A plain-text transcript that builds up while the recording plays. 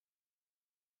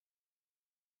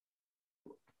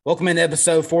Welcome into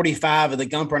episode 45 of the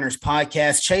Gump Runners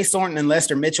podcast. Chase Thornton and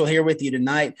Lester Mitchell here with you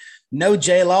tonight. No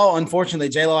J-Law. Unfortunately,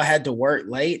 J-Law had to work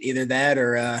late. Either that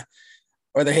or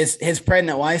his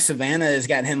pregnant wife, Savannah, has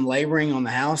got him laboring on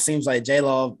the house. Seems like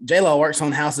J-Law works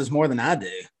on houses more than I do,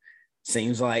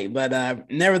 seems like. But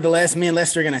nevertheless, me and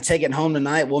Lester are going to take it home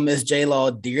tonight. We'll miss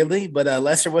J-Law dearly. But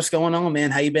Lester, what's going on,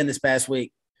 man? How you been this past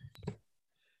week?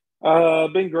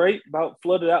 Been great. About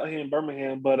flooded out here in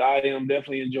Birmingham, but I am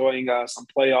definitely enjoying some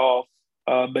playoff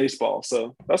baseball.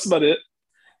 So that's about it.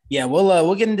 Yeah,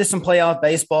 we'll get into some playoff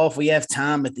baseball if we have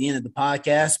time at the end of the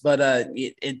podcast. But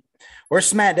we're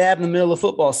smack dab in the middle of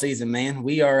football season, man.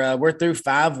 We're through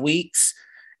 5 weeks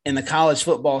in the college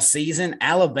football season.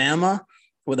 Alabama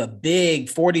with a big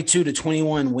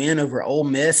 42-21 win over Ole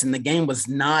Miss, and the game was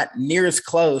not near as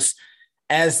close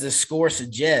as the score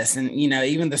suggests. And,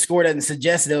 even the score doesn't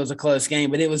suggest that it was a close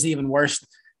game, but it was even worse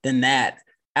than that.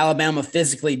 Alabama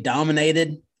physically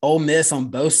dominated Ole Miss on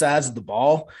both sides of the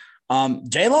ball.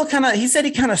 J-Law he said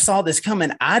he kind of saw this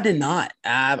coming. I did not.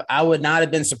 I would not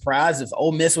have been surprised if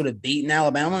Ole Miss would have beaten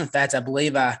Alabama. In fact, I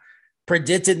believe I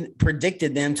predicted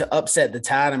them to upset the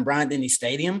Tide in Bryant-Denny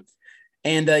Stadium.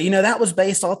 And, that was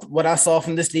based off what I saw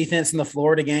from this defense in the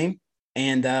Florida game.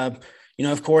 And,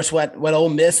 of course, what Ole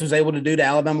Miss was able to do to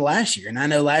Alabama last year. And I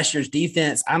know last year's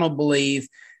defense, I don't believe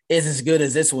is as good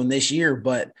as this one this year,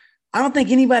 but I don't think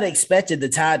anybody expected the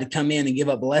Tide to come in and give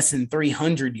up less than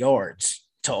 300 yards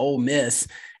to Ole Miss,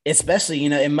 especially,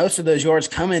 and most of those yards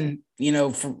coming,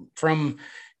 from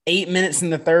 8 minutes in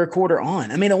the third quarter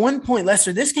on. I mean, at one point,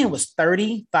 Lester, this game was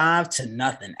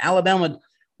 35-0. Alabama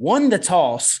won the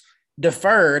toss,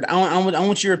 deferred. I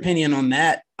want your opinion on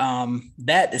that,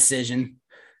 that decision.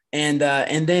 And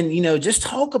then, just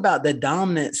talk about the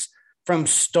dominance from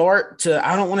start to,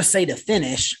 I don't want to say to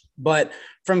finish, but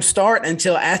from start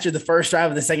until after the first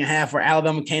drive of the second half where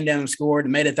Alabama came down and scored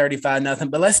and made it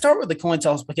 35-0. But let's start with the coin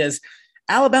toss because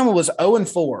Alabama was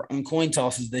 0-4 on coin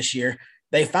tosses this year.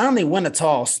 They finally win a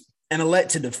toss and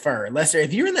elect to defer. Lester,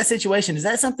 if you're in that situation, is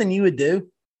that something you would do?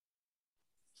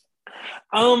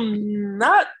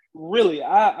 Not really.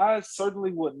 I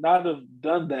certainly would not have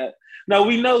done that. Now,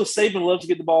 we know Saban loves to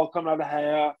get the ball coming out of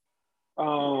half.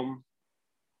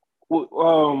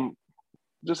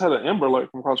 Just had an Amber Alert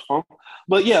from across the phone.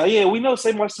 But, yeah, we know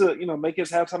Saban wants to, make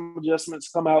his halftime adjustments,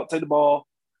 come out, take the ball,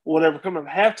 whatever, come out of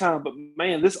halftime. But,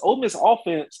 man, this Ole Miss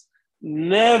offense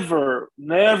never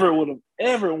would have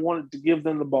ever wanted to give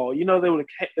them the ball.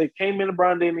 They came into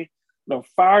Bryant-Denny,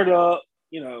 fired up,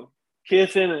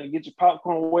 Kiffin and get your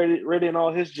popcorn ready and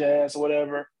all his jazz or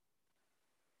whatever.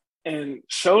 And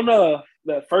sure enough,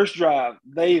 that first drive,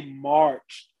 they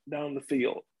marched down the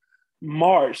field.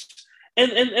 Marched.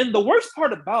 And the worst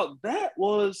part about that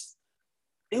was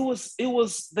it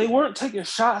was they weren't taking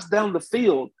shots down the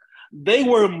field. They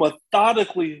were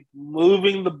methodically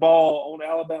moving the ball on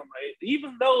Alabama.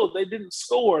 Even though they didn't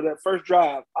score that first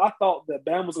drive, I thought that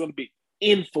Bama was going to be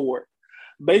in for it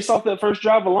based off that first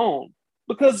drive alone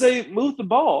because they moved the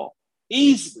ball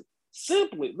easily,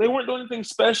 simply. They weren't doing anything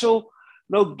special.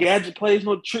 No gadget plays,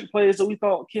 no trick plays that we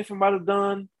thought Kiffin might have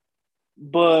done.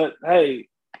 But, hey,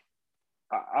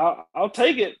 I'll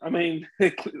take it. I mean,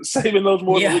 Saban knows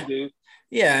more than we do.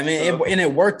 Yeah, I mean,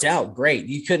 it worked out great.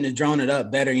 You couldn't have drawn it up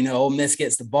better. Ole Miss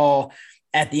gets the ball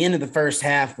at the end of the first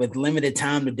half with limited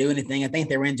time to do anything. I think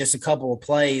they ran just a couple of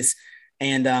plays.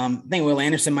 And I think Will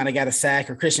Anderson might have got a sack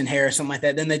or Christian Harris, something like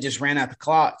that. Then they just ran out the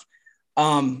clock.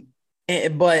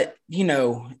 But,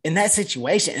 in that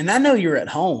situation, and I know you're at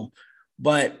home,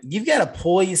 but you've got a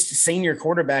poised senior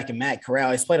quarterback in Matt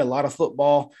Corral. He's played a lot of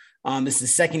football. This is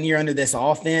his second year under this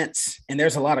offense, and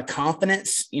there's a lot of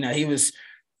confidence. He was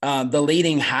the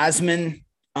leading Heisman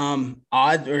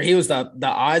he was the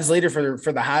odds leader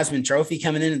for the Heisman Trophy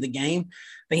coming into the game.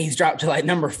 I think he's dropped to like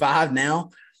number 5 now.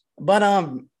 But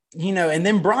and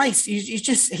then Bryce,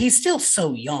 he's still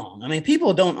so young. I mean,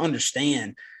 people don't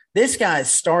understand. This guy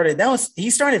started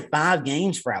 5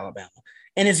 games for Alabama,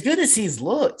 and as good as he's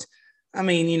looked. I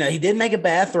mean, he did make a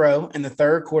bad throw in the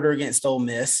third quarter against Ole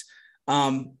Miss.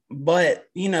 But,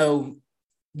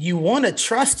 you want to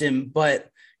trust him. But,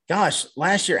 gosh,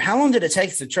 last year, how long did it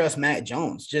take to trust Mac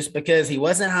Jones? Just because he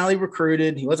wasn't highly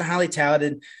recruited, he wasn't highly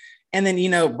touted. And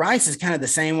then, Bryce is kind of the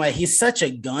same way. He's such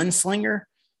a gunslinger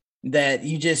that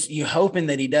you hoping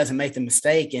that he doesn't make the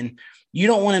mistake. And you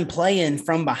don't want him playing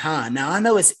from behind. Now, I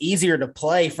know it's easier to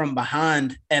play from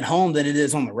behind at home than it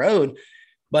is on the road.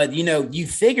 But, you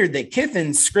figured that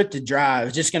Kiffin's scripted drive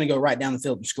is just going to go right down the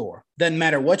field and score. Doesn't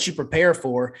matter what you prepare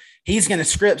for. He's going to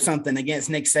script something against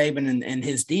Nick Saban and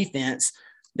his defense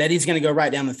that he's going to go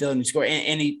right down the field and score.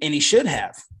 And he should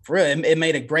have. for real, it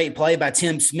made a great play by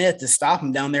Tim Smith to stop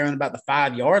him down there on about the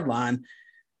 5-yard line.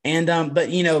 And but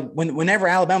whenever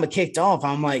Alabama kicked off,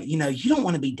 I'm like, you don't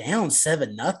want to be down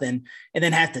 7-0 and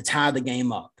then have to tie the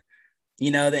game up.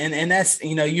 And that's,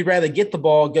 you'd rather get the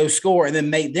ball, go score, and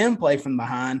then make them play from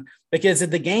behind, because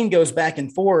if the game goes back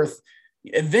and forth,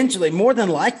 eventually, more than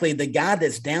likely, the guy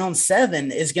that's down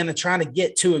 7 is going to try to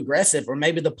get too aggressive, or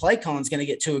maybe the play calling is going to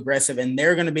get too aggressive, and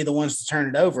they're going to be the ones to turn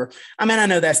it over. I mean, I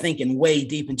know that's thinking way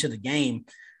deep into the game.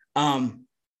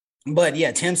 But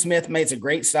yeah, Tim Smith makes a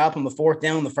great stop on the 4th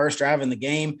down, the first drive in the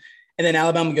game. And then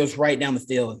Alabama goes right down the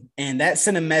field. And that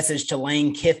sent a message to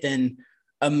Lane Kiffin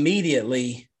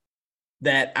immediately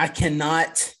that I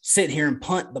cannot sit here and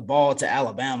punt the ball to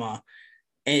Alabama.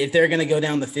 And if they're going to go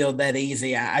down the field that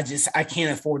easy, I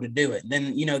can't afford to do it.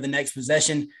 Then, the next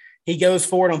possession, he goes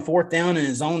for it on 4th down in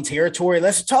his own territory.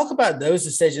 Let's talk about those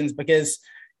decisions, because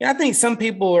I think some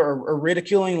people are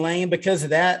ridiculing Lane because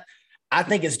of that. I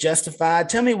think it's justified.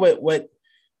 Tell me what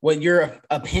your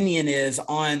opinion is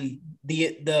on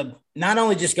the not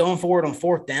only just going forward on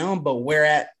 4th down, but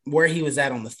where he was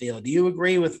at on the field. Do you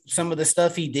agree with some of the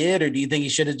stuff he did, or do you think he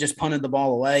should have just punted the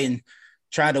ball away and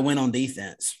tried to win on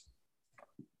defense?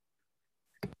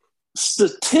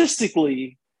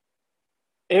 Statistically,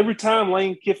 every time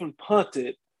Lane Kiffin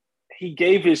punted, he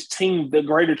gave his team the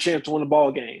greater chance to win the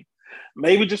ball game.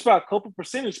 Maybe just by a couple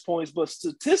percentage points, but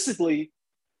statistically,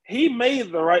 he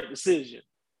made the right decision.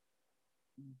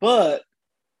 But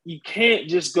you can't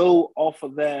just go off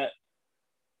of that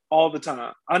all the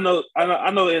time. I know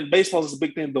in baseball is a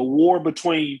big thing, the war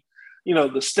between, the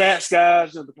stats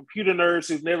guys, the computer nerds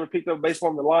who've never picked up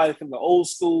baseball in their life, and the old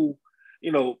school,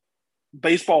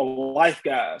 baseball life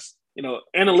guys,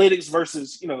 analytics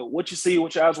versus, what you see,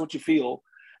 what your eyes, what you feel.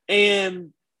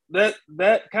 And that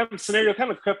kind of scenario kind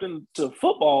of crept into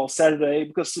football Saturday,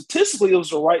 because statistically it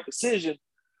was the right decision.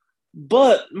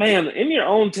 But, man, in your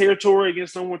own territory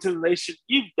against number 1 team in the nation,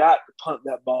 you've got to punt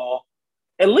that ball.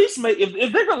 At least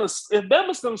if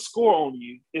Bama's going to score on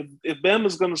you, if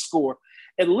Bama's going to score,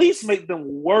 at least make them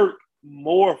work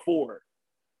more for it.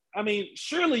 I mean,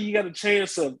 surely you got a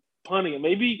chance of punting it.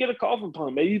 Maybe you get a call from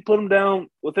punt. Maybe you put them down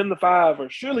within the 5, or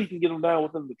surely you can get them down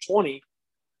within the 20,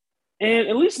 and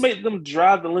at least make them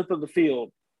drive the length of the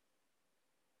field.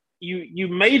 You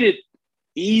made it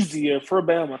easier for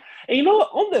Bama. And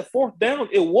on that 4th down,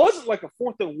 it wasn't like a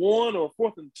 4th and 1 or a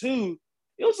 4th and 2.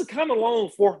 It was a kind of long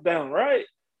 4th down, right?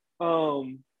 So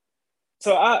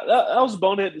that was a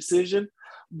bonehead decision.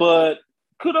 But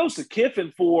kudos to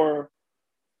Kiffin for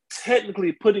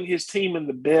technically putting his team in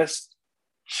the best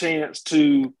chance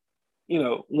to,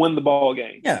 win the ball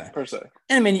game. Yeah, per se.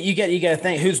 And I mean, you got to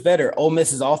think, who's better, Ole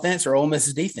Miss's offense or Ole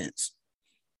Miss's defense?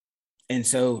 And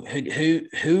so who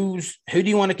do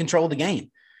you want to control the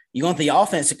game? You want the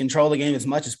offense to control the game as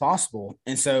much as possible.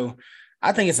 And so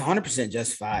I think it's 100%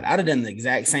 justified. I'd have done the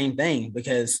exact same thing,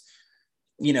 because,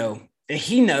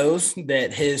 he knows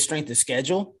that his strength of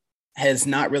schedule has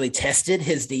not really tested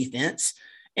his defense.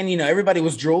 And, everybody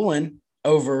was drooling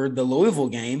over the Louisville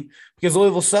game because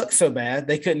Louisville sucked so bad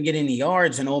they couldn't get any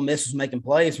yards, and Ole Miss was making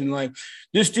plays and like,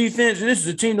 this defense, this is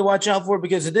a team to watch out for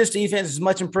because this defense is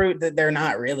much improved. That they're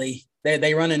not really.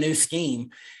 They run a new scheme.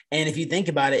 And if you think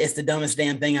about it, it's the dumbest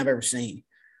damn thing I've ever seen,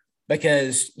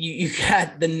 because you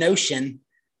got the notion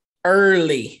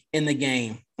early in the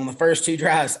game on the first 2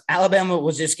 drives, Alabama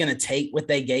was just going to take what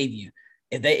they gave you.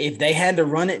 If they had to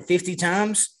run it 50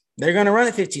 times, they're going to run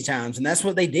it 50 times. And that's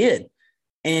what they did.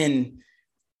 And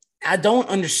I don't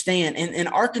understand. And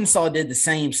Arkansas did the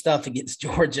same stuff against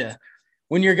Georgia.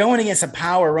 When you're going against a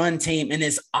power run team and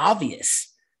it's obvious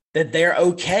that they're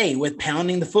okay with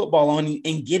pounding the football on you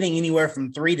and getting anywhere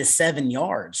from 3 to 7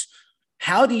 yards,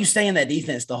 how do you stay in that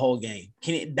defense the whole game?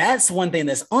 That's one thing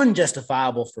that's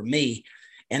unjustifiable for me.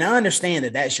 And I understand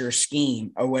that that's your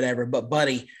scheme or whatever, but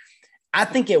buddy, I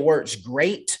think it works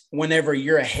great whenever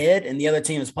you're ahead and the other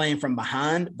team is playing from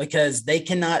behind, because they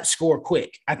cannot score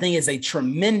quick. I think it's a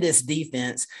tremendous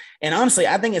defense. And honestly,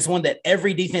 I think it's one that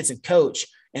every defensive coach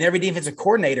and every defensive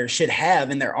coordinator should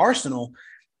have in their arsenal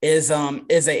is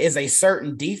a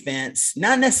certain defense,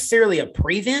 not necessarily a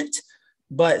prevent,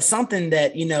 but something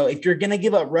that, if you're going to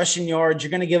give up rushing yards,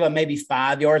 you're going to give up maybe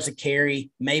 5 yards a carry,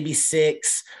 maybe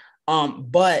 6.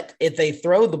 But if they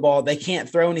throw the ball, they can't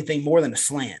throw anything more than a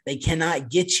slant. They cannot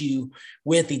get you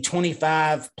with the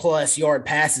 25+ yard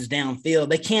passes downfield.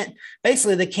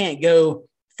 They can't go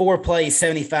 4 plays,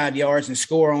 75 yards and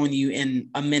score on you in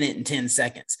a minute and 10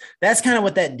 seconds. That's kind of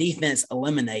what that defense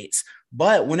eliminates.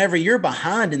 But whenever you're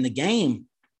behind in the game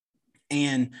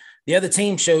and the other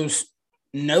team shows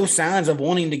no signs of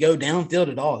wanting to go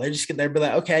downfield at all, they're be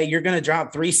like, okay, you're going to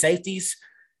drop 3 safeties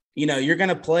you're going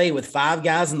to play with 5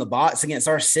 guys in the box against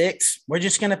our 6. We're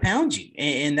just going to pound you.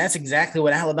 And that's exactly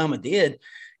what Alabama did.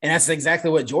 And that's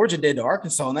exactly what Georgia did to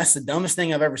Arkansas. And that's the dumbest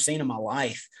thing I've ever seen in my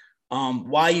life.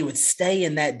 Why you would stay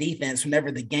in that defense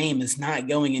whenever the game is not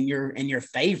going in your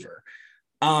favor.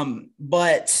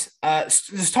 But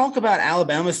let's talk about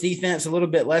Alabama's defense a little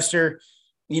bit, Lester.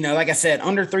 Like I said,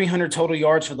 under 300 total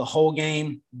yards for the whole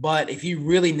game. But if you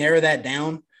really narrow that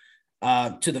down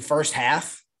to the first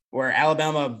half, where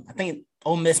Alabama, I think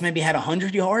Ole Miss maybe had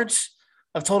 100 yards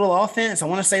of total offense. I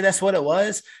want to say that's what it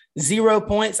was. 0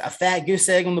 points, a fat goose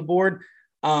egg on the board.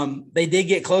 They did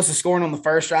get close to scoring on the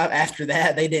first drive. After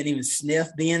that, they didn't even sniff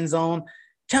the end zone.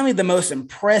 Tell me the most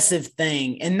impressive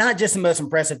thing, and not just the most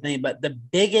impressive thing, but the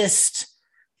biggest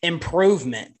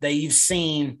improvement that you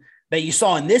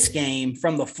saw in this game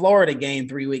from the Florida game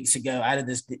 3 weeks ago out of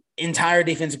this entire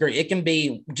defensive group. It can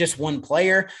be just one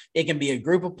player. It can be a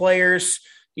group of players.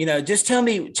 Just tell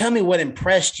me what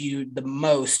impressed you the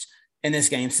most in this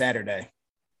game Saturday.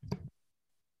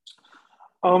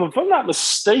 If I'm not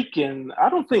mistaken, I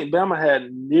don't think Bama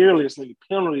had nearly as many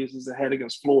penalties as it had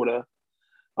against Florida.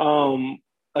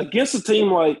 Against a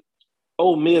team like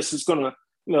Ole Miss is going to,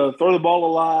 throw the ball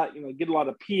a lot, get a lot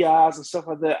of PIs and stuff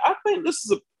like that. I think this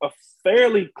is a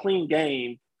fairly clean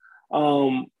game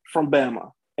from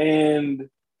Bama. And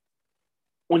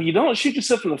when you don't shoot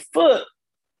yourself in the foot,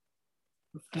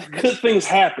 good things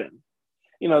happen.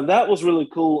 That was really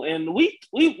cool. And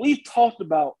we talked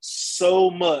about so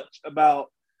much about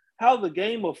how the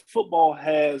game of football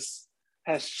has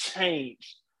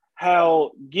changed,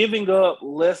 how giving up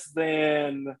less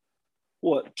than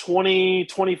 20,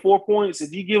 24 points.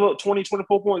 If you give up 20,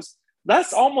 24 points,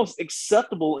 that's almost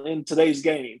acceptable in today's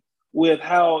game with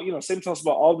how, Sam talks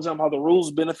about all the time how the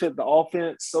rules benefit the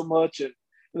offense so much. And,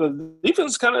 the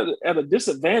defense is kind of at a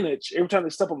disadvantage every time they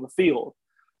step on the field.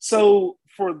 So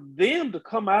for them to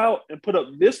come out and put up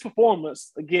this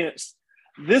performance against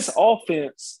this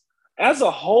offense, as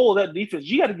a whole, that defense,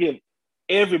 you got to give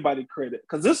everybody credit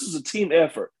because this is a team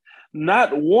effort.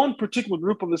 Not one particular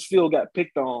group on this field got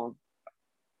picked on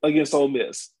against Ole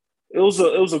Miss. It was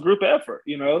a group effort,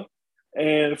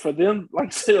 And for them, like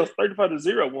I said, it was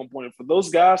 35-0 at one point. For those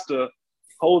guys to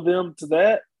hold them to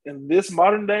that in this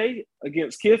modern day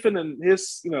against Kiffin and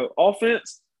his,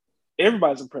 offense,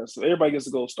 everybody's impressive. Everybody gets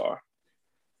a gold star.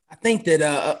 I think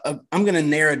that I'm going to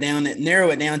narrow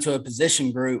it down to a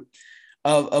position group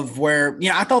of where,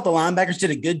 I thought the linebackers did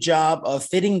a good job of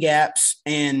fitting gaps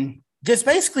and just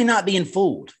basically not being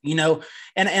fooled, and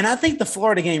I think the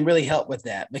Florida game really helped with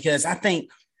that because I think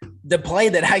the play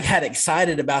that I got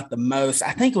excited about the most,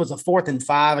 I think it was a 4th and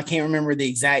 5. I can't remember the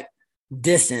exact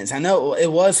distance. I know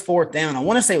it was 4th down. I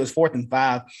want to say it was 4th and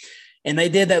 5. And they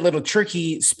did that little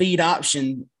tricky speed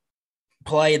option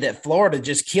play that Florida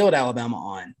just killed Alabama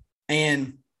on.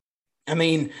 And I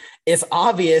mean, it's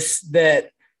obvious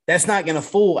that that's not going to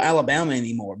fool Alabama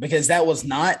anymore because that was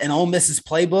not an Ole Miss's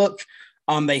playbook.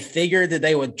 They figured that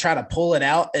they would try to pull it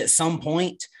out at some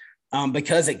point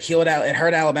because it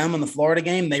hurt Alabama in the Florida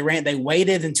game. They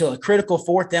waited until a critical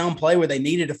 4th down play where they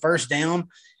needed a 1st down.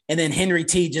 And then Henry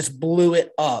T just blew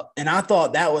it up. And I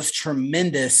thought that was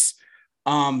tremendous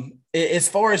as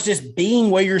far as just being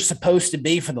where you're supposed to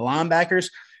be for the linebackers.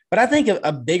 But I think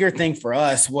a bigger thing for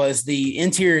us was the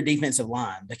interior defensive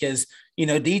line because,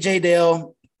 DJ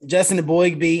Dale, Justin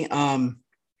Eboigbe,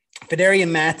 Fedarian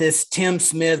Mathis, Tim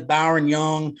Smith, Byron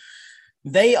Young,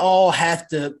 they all have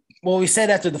to – well, we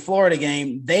said after the Florida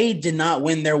game, they did not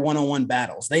win their one-on-one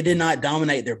battles. They did not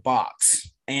dominate their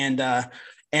box. And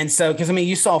so – because,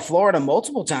 you saw Florida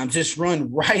multiple times just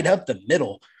run right up the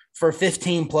middle for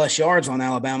 15-plus yards on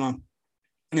Alabama,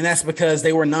 and that's because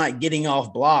they were not getting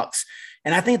off blocks.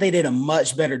 And I think they did a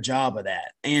much better job of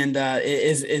that. And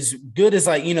as good as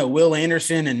Will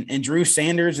Anderson and Drew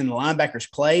Sanders and the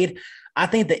linebackers played, I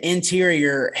think the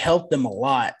interior helped them a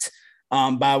lot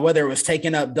by whether it was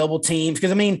taking up double teams.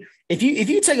 Because if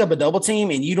you take up a double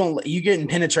team and you get in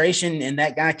penetration and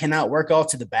that guy cannot work off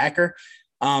to the backer,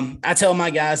 I tell my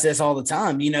guys this all the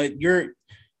time. If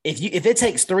it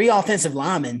takes 3 offensive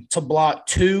linemen to block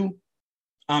 2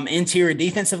 interior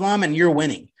defensive linemen, you're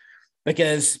winning.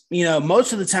 Because,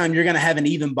 most of the time you're going to have an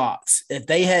even box. If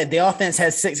the offense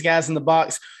has 6 guys in the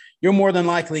box, you're more than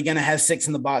likely going to have 6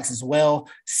 in the box as well.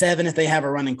 7 if they have a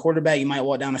running quarterback, you might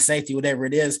walk down a safety, whatever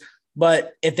it is.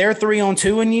 But if they're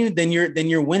 3-on-2 on you, then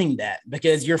you're winning that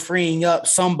because you're freeing up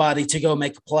somebody to go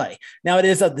make a play. Now it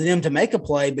is up to them to make a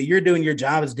play, but you're doing your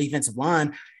job as a defensive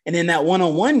line. And then that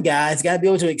one-on-one guy has got to be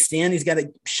able to extend. He's got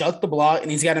to shuck the block and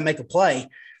he's got to make a play.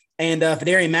 And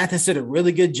Fedarian Mathis did a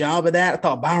really good job of that. I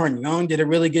thought Byron Young did a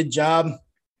really good job.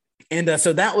 And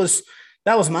so that was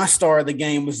that was my star of the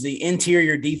game, was the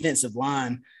interior defensive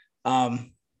line.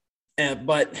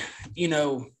 But, you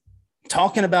know,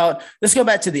 talking about, let's go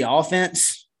back to the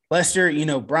offense, Lester. You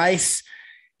know, Bryce,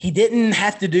 he didn't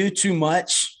have to do too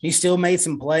much. He still made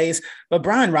some plays. But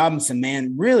Brian Robinson,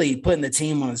 man, really putting the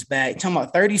team on his back. Talking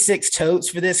about 36 totes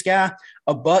for this guy,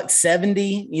 a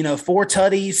 $170, you know, 4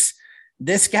 tutties.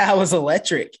 This guy was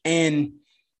electric. And,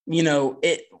 you know,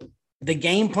 the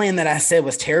game plan that I said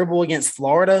was terrible against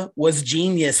Florida was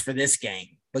genius for this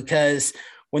game, because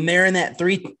when they're in that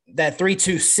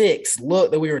 3-2-6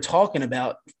 look that we were talking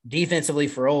about defensively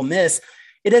for Ole Miss,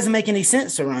 it doesn't make any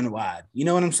sense to run wide. You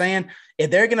know what I'm saying?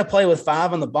 If they're going to play with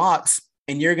 5 on the box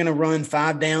and you're going to run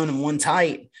 5 down and 1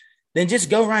 tight, then just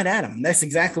go right at them. That's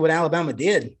exactly what Alabama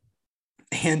did.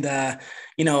 And,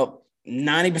 you know,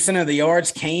 90% of the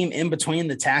yards came in between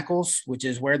the tackles, which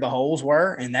is where the holes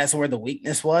were, and that's where the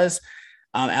weakness was.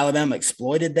 Alabama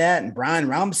exploited that, and Brian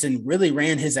Robinson really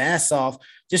ran his ass off.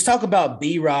 Just talk about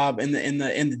B-Rob and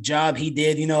the job he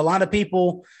did. You know, a lot of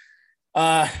people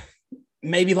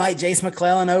maybe like Jace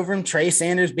McClellan over him. Trey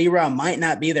Sanders, B-Rob might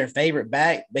not be their favorite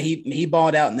back, but he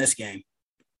balled out in this game.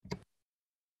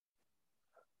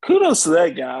 Kudos to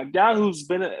that guy, a guy who's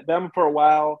been at Bama for a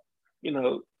while, you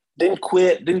know, didn't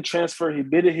quit, didn't transfer. He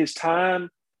bided his time,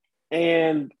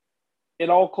 and it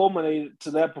all culminated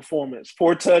to that performance.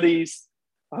 4 tutties,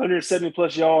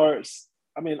 170-plus yards.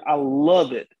 I mean, I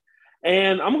love it.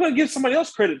 And I'm going to give somebody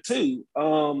else credit, too,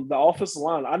 the offensive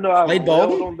line. I know I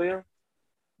railed on them.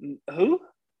 Who?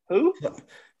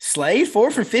 Slade,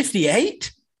 4 for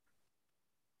 58.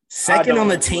 Second on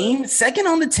the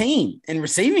team in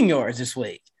receiving yards this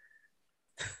week.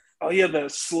 Oh, yeah, the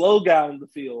slow guy on the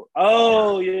field.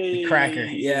 Oh, yeah. The cracker,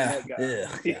 yeah. That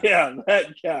guy. Yeah,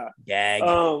 that guy. Gag.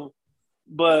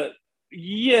 But,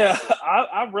 yeah,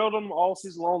 I've railed on them all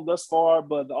season long thus far,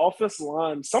 but the offensive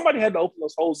line, somebody had to open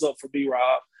those holes up for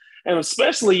B-Rob. And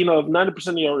especially, you know, if 90%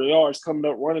 of your yards coming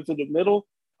up running through the middle,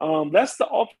 that's the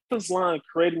offensive line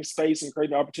creating space and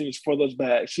creating opportunities for those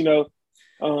backs. You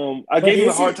know, I gave you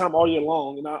a hard time all year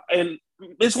long, and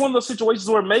it's one of those situations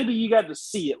where maybe you got to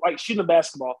see it, like shooting a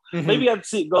basketball. Mm-hmm. Maybe you got to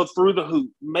see it go through the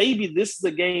hoop. Maybe this is the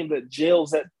game that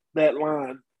gels that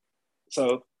line.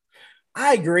 So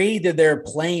I agree that they're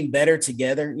playing better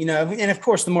together, you know, and of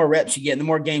course, the more reps you get, the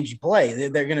more games you play,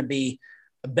 they're going to be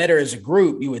better as a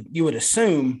group, you would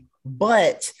assume.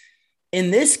 But in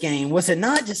this game, was it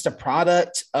not just a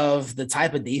product of the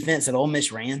type of defense that Ole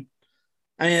Miss ran?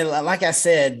 I mean, like I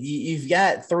said, you've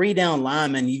got 3 down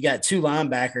linemen, you got 2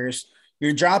 linebackers,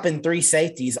 you're dropping 3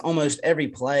 safeties almost every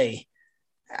play.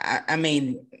 I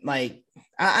mean, like,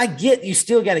 I get you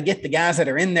still got to get the guys that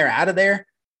are in there out of there,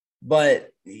 but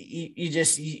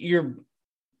you're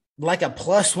like a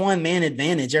 +1 man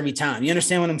advantage every time. You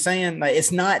understand what I'm saying? Like,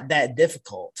 it's not that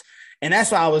difficult. And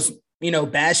that's why I was, you know,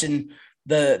 bashing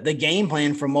the game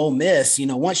plan from Ole Miss. You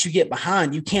know, once you get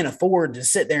behind, you can't afford to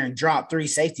sit there and drop 3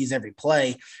 safeties every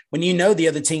play when you know the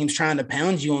other team's trying to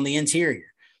pound you on the interior.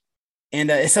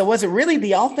 And so was it really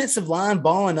the offensive line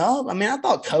balling up? I mean, I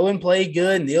thought Cohen played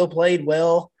good. Neal played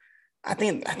well. I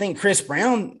think Chris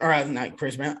Brown, or not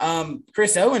Chris Brown,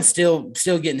 Chris Owens still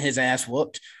getting his ass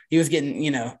whooped. He was getting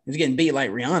beat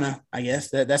like Rihanna, I guess.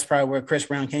 That's probably where Chris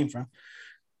Brown came from.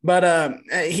 But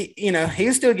he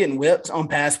was still getting whipped on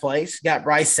pass plays. Got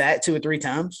Bryce sacked 2 or 3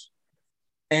 times.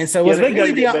 And so was it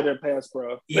really better pass,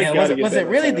 bro? Yeah, was it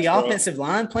really the offensive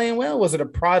line playing well? Was it a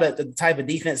product of the type of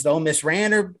defense that Ole Miss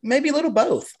ran, or maybe a little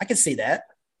both? I can see that.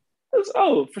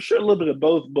 For sure, a little bit of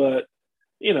both, but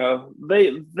you know,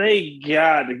 they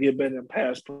got to get better in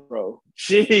pass pro.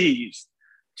 Jeez,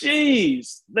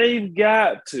 they've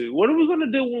got to. What are we going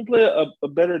to do when we play a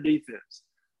better defense?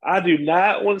 I do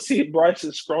not want to see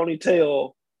Bryce's scrawny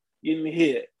tail getting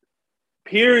hit.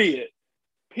 Period.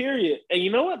 And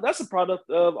you know what? That's a product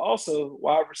of also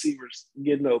wide receivers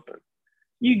getting open.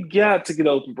 You got to get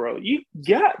open, bro. You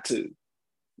got to.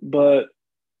 But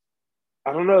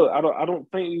I don't know. I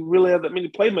don't think we really have that many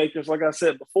playmakers, like I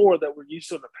said before, that we're used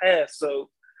to in the past. So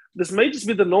this may just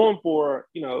be the norm for,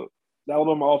 you know, the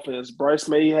Alabama offense. Bryce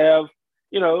may have,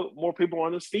 you know, more people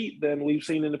on his feet than we've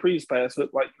seen in the previous past,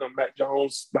 with like, you know, Mac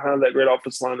Jones behind that great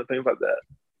offensive line and things like that.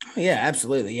 Yeah,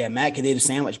 absolutely. Yeah, Matt could eat a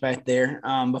sandwich back there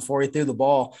before he threw the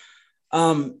ball.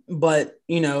 But,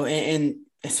 you know, and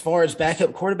as far as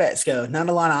backup quarterbacks go, not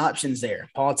a lot of options there.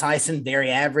 Paul Tyson,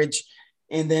 very average.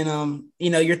 And then,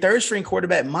 you know, your third string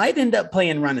quarterback might end up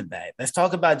playing running back. Let's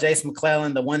talk about Jace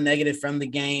McClellan, the one negative from the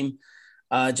game.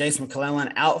 Jace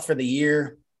McClellan out for the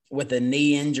year with a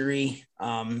knee injury.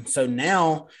 So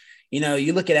now, you know,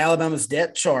 you look at Alabama's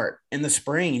depth chart in the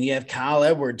spring, and you have Kyle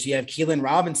Edwards, you have Keelan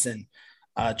Robinson,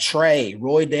 Trey,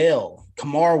 Roy Dale,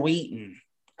 Kamar Wheaton,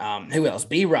 who else?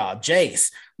 B-Rob,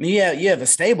 Jace. I mean, you have a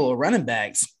stable of running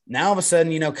backs. Now, all of a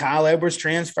sudden, Kyle Edwards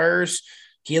transfers,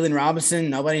 Keelan Robinson,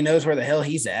 nobody knows where the hell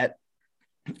he's at.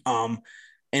 And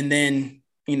then,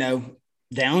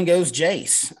 down goes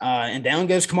Jace, and down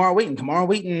goes Kamar Wheaton. Kamar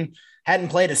Wheaton hadn't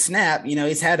played a snap.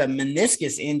 He's had a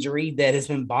meniscus injury that has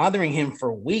been bothering him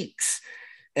for weeks.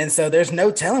 And so there's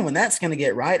no telling when that's going to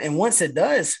get right. And once it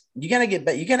does, you got to get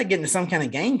into some kind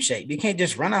of game shape. You can't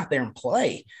just run out there and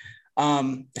play,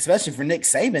 especially for Nick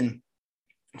Saban.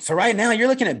 So right now you're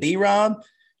looking at B-Rob,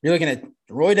 you're looking at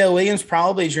Roydell Williams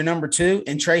probably as your number 2,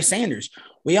 and Trey Sanders.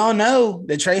 We all know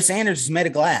that Trey Sanders is made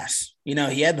of glass.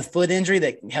 He had the foot injury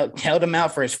that held him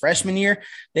out for his freshman year.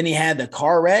 Then he had the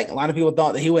car wreck. A lot of people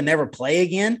thought that he would never play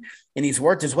again, and he's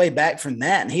worked his way back from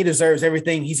that, and he deserves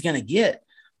everything he's going to get.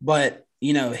 But,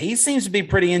 he seems to be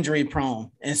pretty injury prone.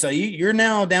 And so you're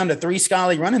now down to 3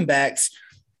 scholarly running backs.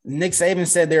 Nick Saban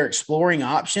said they're exploring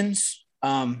options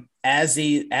as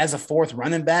a 4th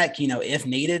running back, if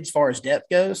needed as far as depth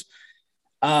goes.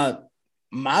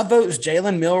 My vote is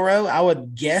Jalen Milroe. I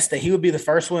would guess that he would be the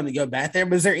first one to go back there.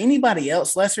 But is there anybody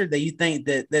else, Lester, that you think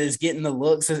that is getting the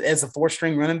looks as a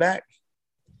 4th-string running back?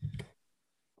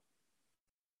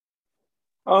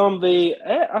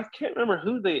 I can't remember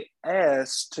who they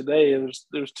asked today.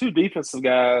 There's 2 defensive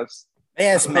guys. They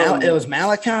asked it was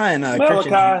Malachi and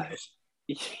Malachi.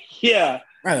 Yeah,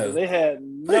 bro, they had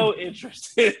no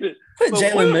interest in it. Put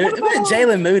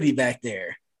Jalen Moody back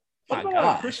there. My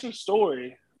God, Christian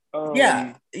Story.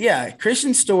 Yeah,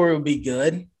 Christian Story would be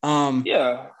good.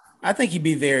 Yeah, I think he'd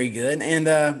be very good. And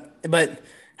but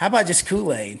how about just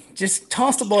Kool-Aid? Just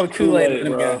toss the ball to Kool-Aid and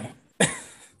let him go.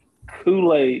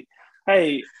 Kool-Aid.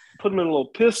 Hey, put him in a little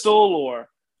pistol or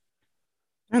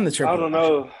run the triple. I don't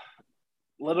know.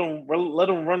 Let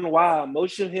him run wild.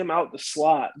 Motion him out the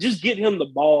slot. Just get him the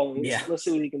ball and let's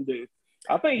see what he can do.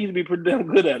 I think he'd be pretty damn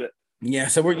good at it. Yeah,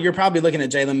 so you're probably looking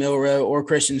at Jalen Milroe or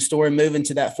Christian Story moving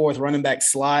to that 4th running back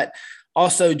slot.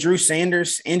 Also, Drew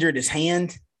Sanders injured his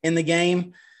hand in the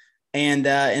game, and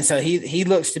so he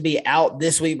looks to be out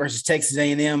this week versus Texas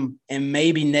A&M and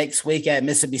maybe next week at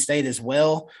Mississippi State as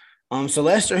well. So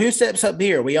Lester, who steps up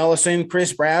here? We all assume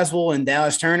Chris Braswell and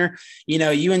Dallas Turner.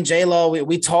 You and J-Law,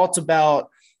 we talked about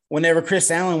whenever Chris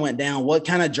Allen went down, what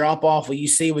kind of drop off will you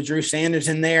see with Drew Sanders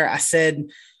in there? I said,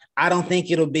 I don't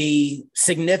think it'll be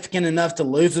significant enough to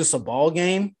lose us a ball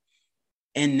game.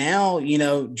 And now,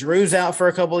 Drew's out for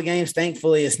a couple of games.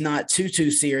 Thankfully, it's not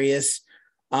too serious.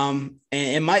 And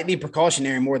it might be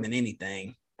precautionary more than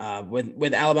anything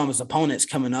with Alabama's opponents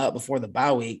coming up before the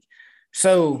bye week.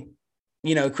 So,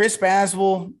 Chris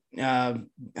Braswell, I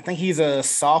think he's a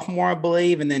sophomore, I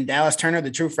believe, and then Dallas Turner,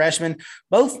 the true freshman,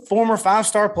 both former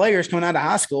 5-star players coming out of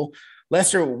high school.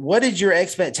 Lester, what is your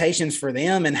expectations for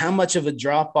them, and how much of a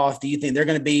drop-off do you think they're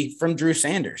going to be from Drew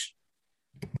Sanders?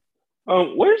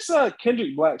 Where's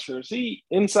Kendrick Blackshear? Is he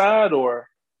inside or?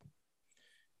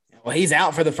 Well, he's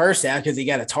out for the first half because he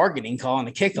got a targeting call on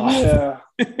the kickoff.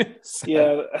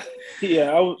 Yeah.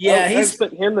 I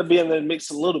expect him to be in the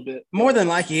mix a little bit. More than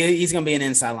likely, he's going to be an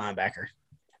inside linebacker.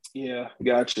 Yeah,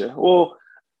 gotcha. Well,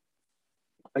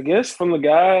 I guess from the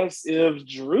guys, if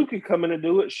Drew can come in and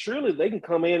do it, surely they can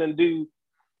come in and do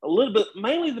a little bit.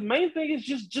 Mainly, the main thing is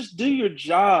just do your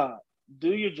job.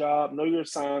 Do your job, know your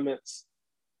assignments,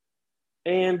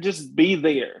 and just be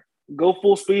there. Go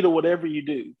full speed or whatever you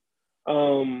do.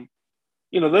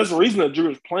 There's a reason that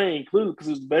Drew is playing, clearly because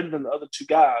he's better than the other 2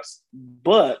 guys.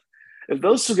 But if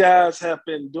those 2 guys have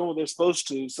been doing what they're supposed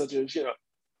to, such as,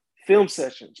 film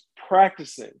sessions,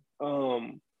 practicing,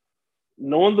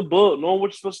 knowing the book, knowing what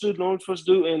you're supposed to do, knowing what you're supposed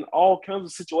to do in all kinds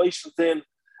of situations, then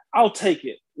I'll take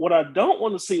it. What I don't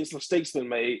want to see is mistakes being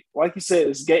made. Like you said,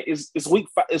 it's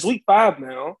week 5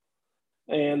 now.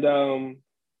 And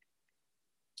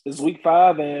it's week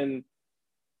 5 and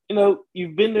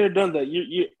you've been there, done that.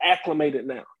 You're acclimated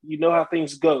now. You know how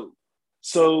things go.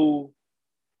 So,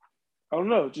 I don't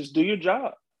know. Just do your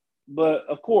job. But,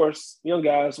 of course, young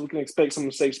guys, we can expect some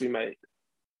mistakes to be made.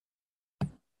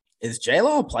 Is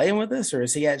J-Law playing with us, or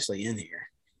is he actually in here?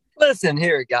 Listen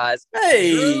here, guys.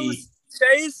 Hey. Drew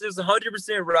Chase is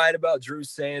 100% right about Drew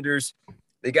Sanders.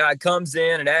 The guy comes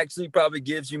in and actually probably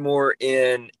gives you more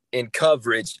in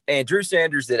coverage. And Drew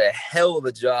Sanders did a hell of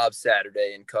a job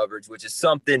Saturday in coverage, which is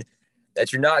something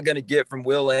that you're not going to get from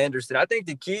Will Anderson. I think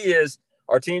the key is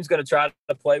our team's going to try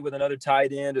to play with another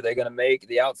tight end. Are they going to make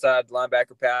the outside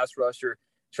linebacker pass rusher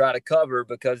try to cover?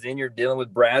 Because then you're dealing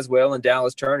with Braswell and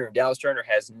Dallas Turner. And Dallas Turner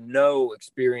has no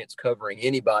experience covering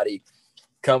anybody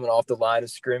coming off the line of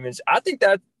scrimmage. I think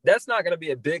that's not going to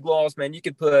be a big loss, man. You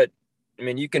could put I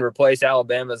mean, you can replace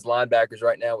Alabama's linebackers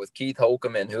right now with Keith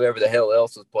Holcomb and whoever the hell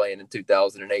else was playing in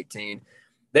 2018.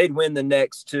 They'd win the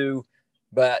next two,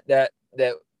 but that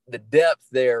the depth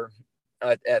there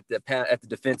at the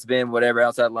defensive end, whatever,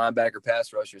 outside linebacker,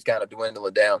 pass rusher is kind of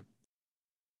dwindling down.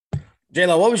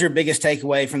 J-Lo, what was your biggest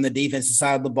takeaway from the defensive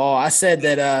side of the ball? I said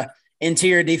that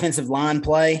interior defensive line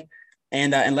play,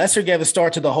 and Lester gave a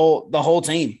start to the whole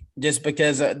team just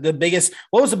because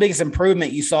what was the biggest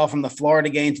improvement you saw from the Florida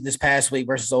game to this past week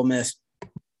versus Ole Miss?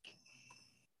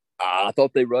 I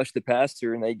thought they rushed the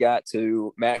passer and they got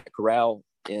to Matt Corral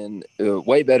in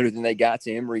way better than they got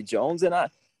to Emory Jones. And I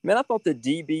thought the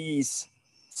DBs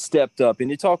stepped up. And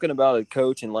you're talking about a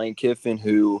coach in Lane Kiffin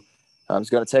who is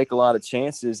going to take a lot of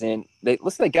chances. And they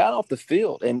got off the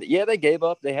field. And, yeah, they gave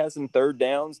up. They had some third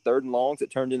downs, third and longs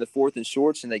that turned into fourth and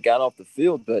shorts, and they got off the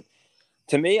field. But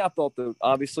to me, I thought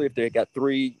obviously if they got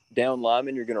 3 down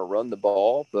linemen, you're going to run the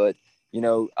ball. But,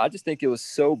 I just think it was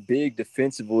so big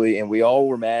defensively, and we all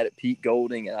were mad at Pete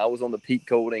Golding, and I was on the Pete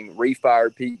Golding,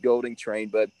 refired Pete Golding train.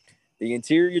 But the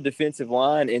interior defensive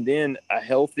line and then a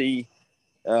healthy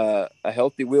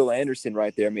Will Anderson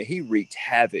right there. I mean, he wreaked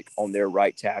havoc on their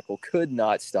right tackle, could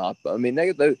not stop him. I mean,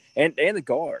 and the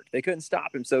guard, they couldn't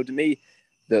stop him. So to me,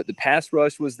 the pass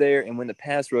rush was there, and when the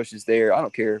pass rush is there, I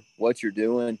don't care what you're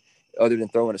doing other than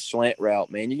throwing a slant route,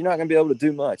 man. You're not going to be able to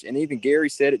do much. And even Gary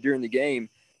said it during the game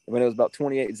when it was about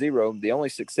 28-0, the only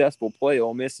successful play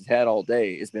Ole Miss has had all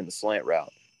day has been the slant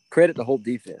route. Credit the whole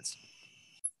defense.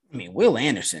 I mean, Will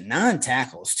Anderson, 9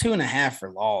 tackles, 2.5 for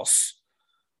loss.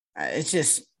 It's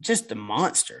just a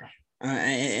monster.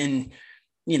 It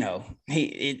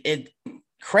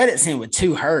credits him with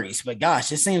 2 hurries, but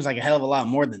gosh, it seems like a hell of a lot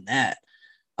more than that.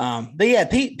 But yeah,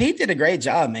 Pete did a great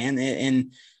job, man.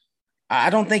 And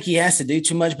I don't think he has to do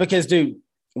too much because, dude,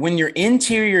 when your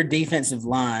interior defensive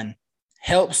line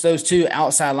helps those 2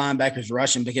 outside linebackers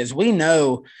rushing, because we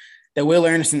know that Will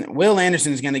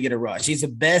Anderson is going to get a rush. He's the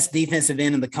best defensive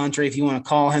end in the country, if you want to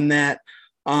call him that.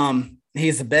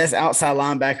 He's the best outside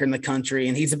linebacker in the country,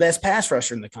 and he's the best pass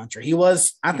rusher in the country. He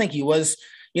was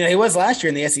last year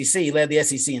in the SEC. He led the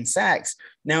SEC in sacks.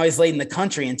 Now he's leading the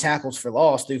country in tackles for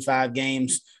loss through 5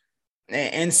 games.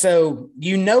 And so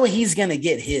he's going to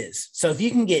get his. So if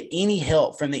you can get any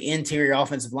help from the interior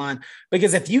offensive line,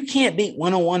 because if you can't beat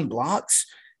one-on-one blocks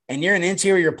and you're an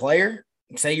interior player,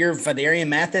 say you're Fadarian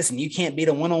Mathis and you can't beat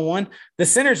a one-on-one, the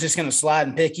center's just going to slide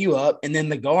and pick you up, and then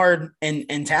the guard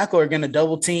and tackle are going to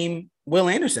double team Will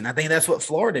Anderson. I think that's what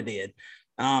Florida did.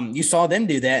 You saw them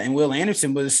do that, and Will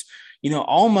Anderson was,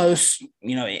 almost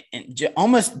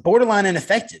borderline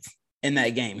ineffective in that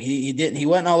game. He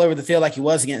wasn't all over the field like he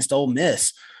was against Ole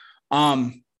Miss.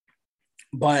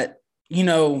 But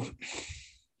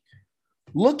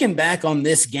looking back on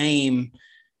this game,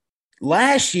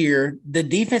 last year, the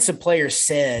defensive players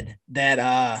said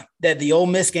that the Ole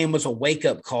Miss game was a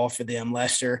wake-up call for them,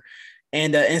 Lester.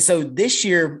 And so this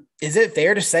year, is it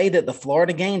fair to say that the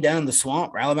Florida game down in the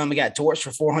swamp where Alabama got torched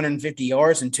for 450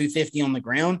 yards and 250 on the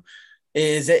ground,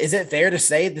 is it fair to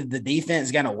say that the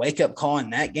defense got a wake-up call in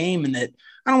that game, and that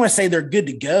I don't want to say they're good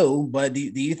to go, but do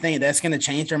you think that's going to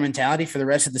change their mentality for the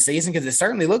rest of the season? Because it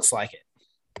certainly looks like it.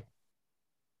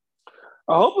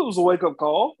 I hope it was a wake-up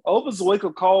call. I hope it's a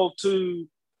wake-up call to,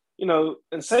 and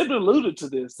Saban alluded to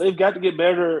this. They've got to get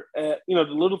better at, the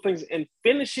little things and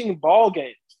finishing ball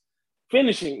games.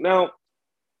 Finishing. Now,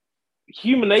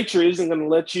 human nature isn't going to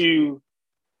let you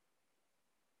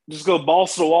just go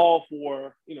balls to the wall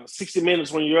for, 60 minutes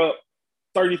when you're up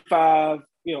 35,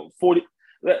 40.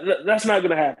 That's not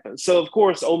going to happen. So, of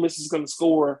course, Ole Miss is going to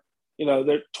score,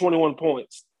 their 21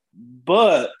 points.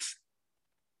 But,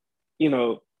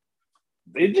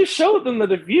 it just showed them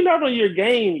that if you're not on your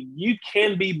game, you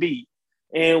can be beat.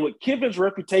 And with Kiffin's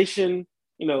reputation,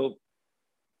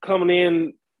 coming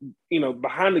in,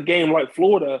 behind the game like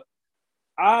Florida,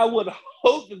 I would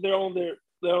hope that they're on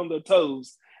their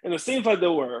toes. And it seems like they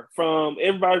were, from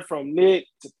everybody from Nick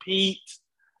to Pete,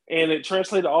 and it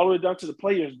translated all the way down to the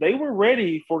players. They were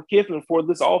ready for Kiffin for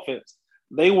this offense.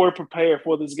 They were prepared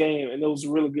for this game, and it was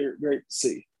really great to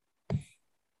see.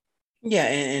 Yeah,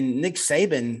 and Nick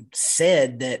Saban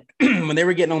said that when they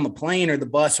were getting on the plane or the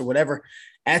bus or whatever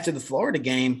after the Florida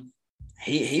game,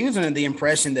 he was under the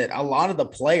impression that a lot of the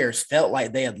players felt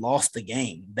like they had lost the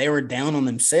game. They were down on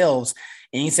themselves.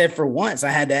 And he said, for once,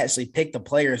 I had to actually pick the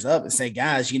players up and say,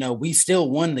 guys, we still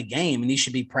won the game, and you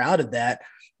should be proud of that.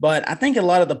 But I think a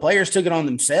lot of the players took it on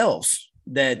themselves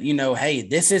that, hey,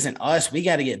 this isn't us. We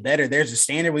got to get better. There's a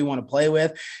standard we want to play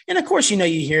with. And, of course, you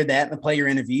hear that in the player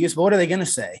interviews, but what are they going to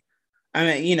say?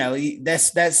 I mean,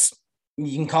 that's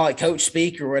you can call it coach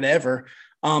speak or whatever.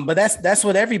 But that's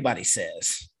what everybody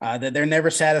says, that they're never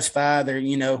satisfied.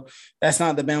 They're, that's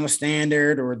not the Bama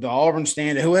standard or the Auburn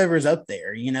standard, whoever's up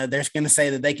there, they're going to say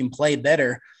that they can play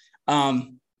better.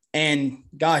 And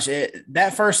gosh,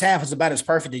 that first half was about as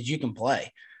perfect as you can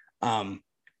play.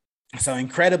 So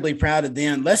incredibly proud of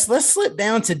them. Let's slip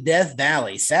down to Death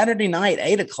Valley Saturday night,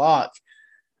 8:00,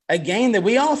 a game that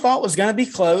we all thought was going to be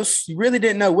close. You really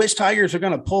didn't know which Tigers were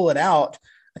going to pull it out.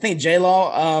 I think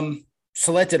J-Law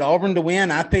selected Auburn to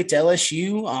win. I picked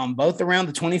LSU, both around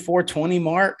the 24-20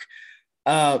 mark.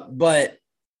 But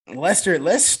Lester,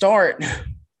 let's start.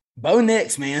 Bo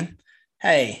Nix, man.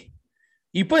 Hey,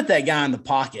 you put that guy in the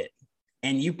pocket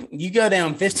and you go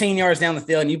down 15 yards down the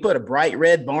field and you put a bright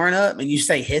red barn up and you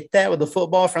say hit that with a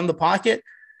football from the pocket,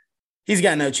 he's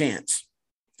got no chance.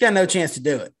 He's got no chance to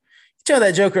do it. You tell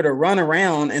that joker to run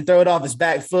around and throw it off his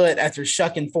back foot after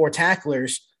shucking 4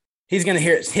 tacklers, he's going to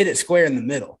hit it square in the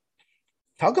middle.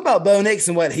 Talk about Bo Nix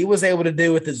and what he was able to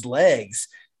do with his legs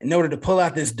in order to pull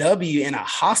out this W in a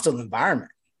hostile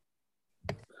environment.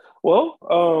 Well,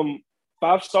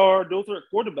 5-star dual threat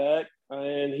quarterback,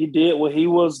 and he did what he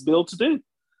was built to do: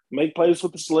 make plays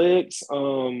with his legs.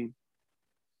 By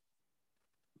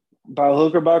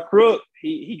hook or by crook,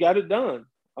 he got it done.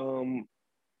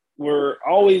 We're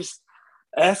always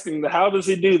asking, how does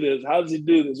he do this? How does he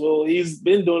do this? Well, he's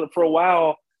been doing it for a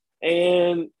while,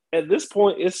 and at this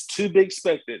point, it's to be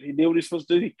expected. He did what he's supposed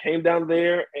to do. He came down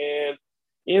there, and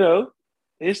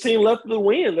his team left the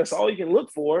win. That's all you can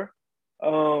look for.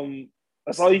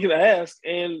 That's all you can ask.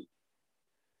 And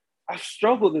I've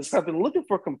struggled with this. I've been looking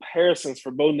for comparisons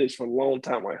for Bo Nix for a long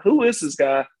time. Like, who is this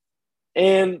guy?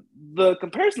 And the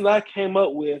comparison that I came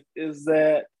up with is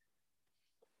that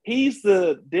he's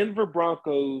the Denver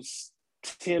Broncos'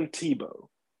 Tim Tebow.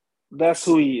 That's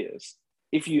who he is.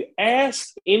 If you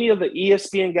ask any of the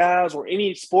ESPN guys or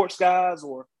any sports guys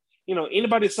or,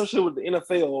 anybody associated with the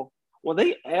NFL, when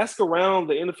they ask around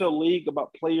the NFL league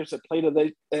about players that played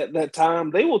at that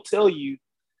time, they will tell you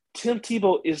Tim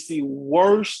Tebow is the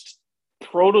worst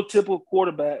prototypical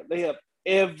quarterback they have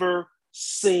ever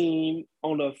seen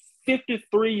on a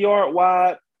 53-yard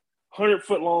wide,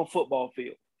 100-foot-long football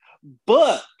field.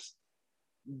 But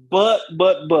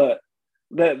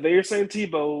that very same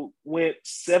Tebow went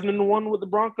 7-1 with the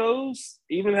Broncos,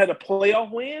 even had a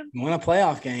playoff win. Won a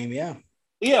playoff game, yeah.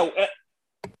 Yeah,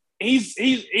 he's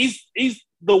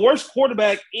the worst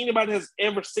quarterback anybody has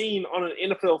ever seen on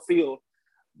an NFL field.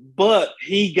 But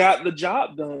he got the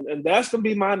job done, and that's going to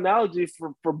be my analogy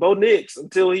for Bo Nix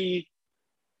until he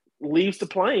leaves the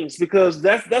Plains, because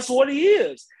that's what he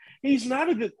is. He's not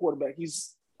a good quarterback.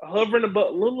 He's hovering a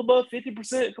little above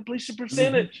 50% completion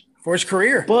percentage for his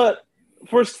career. But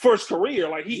for his career,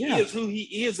 like he is who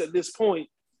he is at this point,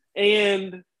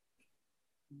 and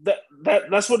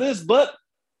that's what it is. But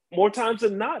more times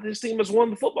than not, his team has won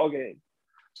the football game.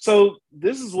 So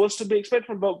this is what's to be expected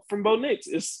from Bo Nix.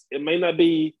 It may not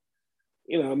be,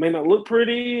 it may not look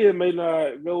pretty, it may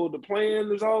not go with the plan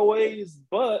as always,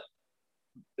 but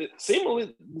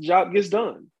seemingly the job gets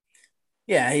done.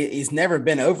 Yeah, he's never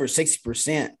been over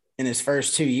 60% in his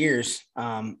first 2 years.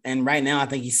 And right now I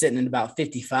think he's sitting at about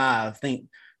 55. I think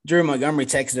Drew Montgomery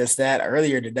texted us that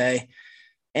earlier today.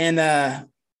 And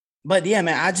but yeah,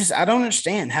 man, I don't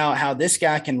understand how this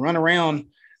guy can run around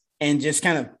and just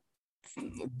kind of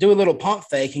do a little pump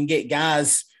fake and get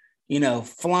guys,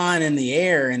 flying in the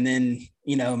air and then,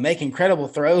 make incredible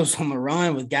throws on the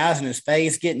run with guys in his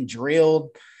face, getting drilled.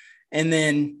 And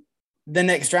then the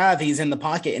next drive, he's in the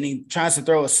pocket and he tries to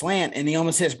throw a slant and he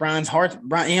almost hits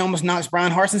he almost knocks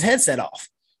Brian Harsin's headset off.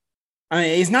 I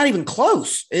mean, he's not even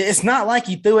close. It's not like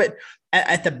he threw it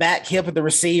at the back hip of the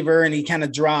receiver and he kind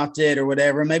of dropped it or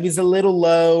whatever. Maybe it's a little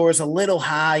low or it's a little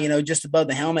high, just above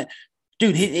the helmet.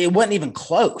 Dude, it wasn't even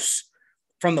close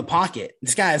from the pocket.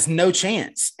 This guy has no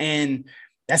chance. And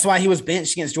that's why he was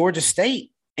benched against Georgia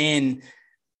State. And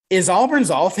is Auburn's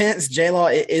offense, J-Law,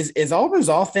 is Auburn's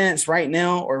offense right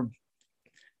now, or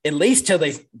at least till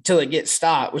it gets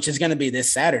stopped, which is going to be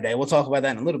this Saturday. We'll talk about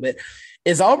that in a little bit.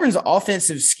 Is Auburn's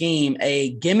offensive scheme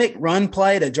a gimmick run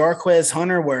play to Jarquez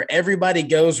Hunter where everybody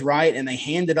goes right and they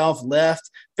hand it off left?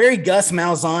 Very Gus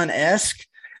Malzahn-esque.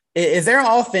 Does their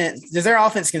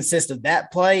offense consist of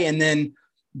that play and then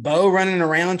Bo running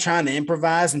around trying to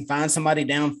improvise and find somebody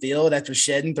downfield after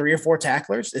shedding 3 or 4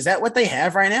 tacklers? Is that what they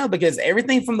have right now? Because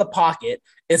everything from the pocket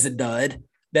is a dud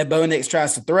that Bo Nix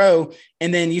tries to throw.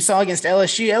 And then you saw against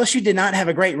LSU did not have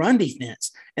a great run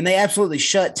defense, and they absolutely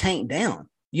shut Tank down.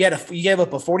 You gave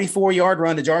up a 44-yard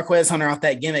run to Jarquez Hunter off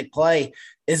that gimmick play.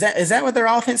 Is that what their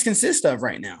offense consists of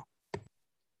right now?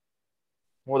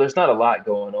 Well, there's not a lot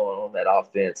going on that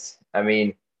offense. I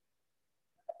mean,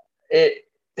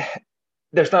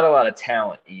 there's not a lot of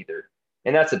talent either.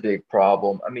 And that's a big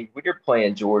problem. I mean, when you're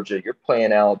playing Georgia, you're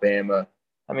playing Alabama.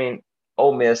 I mean,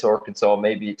 Ole Miss, Arkansas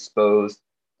may be exposed.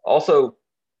 Also,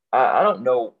 I don't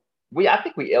know. I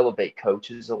think we elevate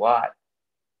coaches a lot.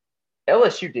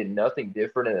 LSU did nothing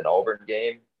different in an Auburn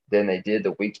game than they did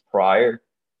the weeks prior.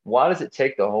 Why does it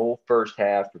take the whole first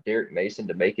half for Derek Mason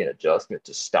to make an adjustment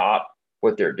to stop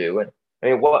what they're doing? I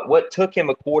mean, what took him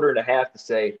a quarter and a half to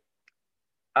say,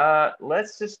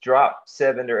 let's just drop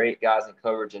 7 or 8 guys in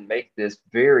coverage and make this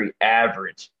very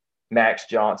average Max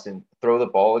Johnson throw the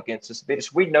ball against us?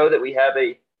 Because we know that we have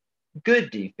a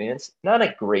good defense, not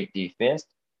a great defense.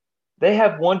 They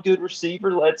have one good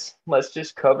receiver. Let's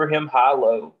just cover him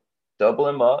high-low, double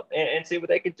him up, and see what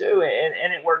they could do.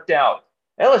 And it worked out.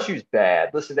 LSU's bad.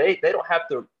 Listen, they don't have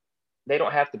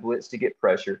to blitz to get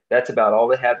pressure. That's about all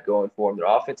they have going for them. Their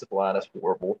offensive line is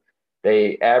horrible.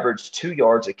 They average 2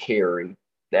 yards a carry.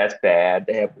 That's bad.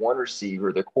 They have one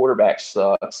receiver. Their quarterback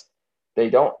sucks.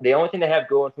 The only thing they have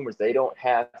going for them is they don't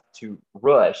have to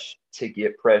rush to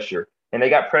get pressure. And they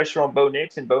got pressure on Bo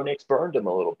Nix, and Bo Nix burned them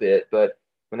a little bit. But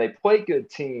when they play good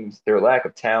teams, their lack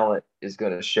of talent is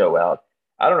going to show out.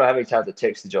 I don't know how many times I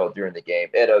texted y'all during the game.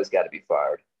 Edo's got to be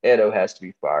fired. Edo has to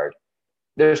be fired.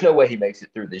 There's no way he makes it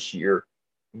through this year.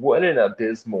 What an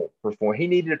abysmal performance. He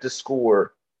needed to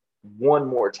score one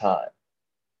more time.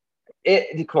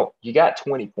 Come on, you got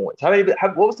 20 points.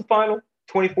 What was the final?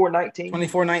 24-19?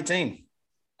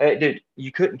 24-19. Dude,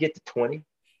 you couldn't get to 20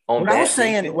 on that.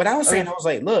 I was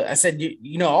like, look, I said,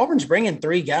 you know, Auburn's bringing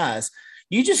 3 guys.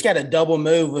 You just got to double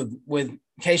move with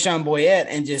Keyshawn Boyette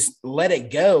and just let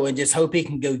it go and just hope he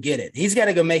can go get it. He's got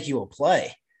to go make you a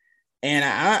play. And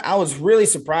I was really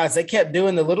surprised. They kept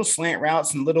doing the little slant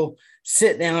routes and little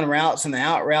sit-down routes and the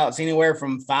out routes anywhere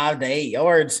from 5 to 8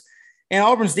 yards. And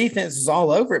Auburn's defense was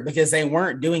all over it because they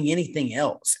weren't doing anything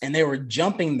else. And they were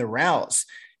jumping the routes.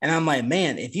 And I'm like,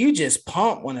 man, if you just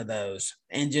pump one of those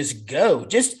and just go,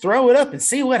 just throw it up and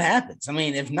see what happens. I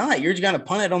mean, if not, you're just going to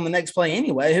punt it on the next play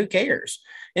anyway. Who cares?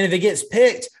 And if it gets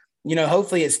picked, you know,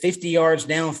 hopefully it's 50 yards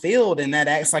downfield and that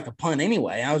acts like a punt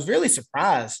anyway. I was really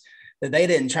surprised that they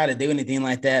didn't try to do anything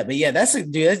like that. But yeah,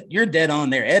 dude, you're dead on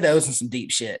there. Edo's in some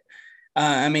deep shit.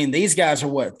 I mean, these guys are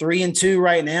 3-2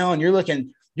 right now, and you're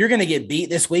going to get beat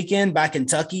this weekend by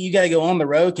Kentucky. You got to go on the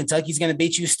road. Kentucky's going to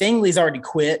beat you. Stingley's already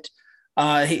quit.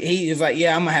 He was like,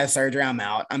 yeah, I'm going to have surgery. I'm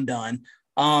out. I'm done.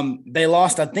 They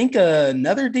lost, I think,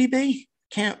 another DB.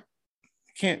 Can't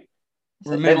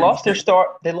remember. They lost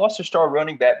their star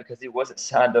running back because he wasn't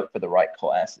signed up for the right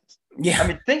classes. Yeah. I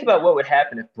mean, think about what would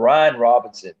happen if Brian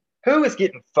Robinson, who is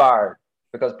getting fired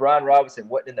because Brian Robinson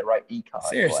wasn't in the right econ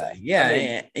Seriously, class. yeah, I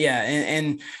mean, yeah.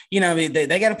 And you know,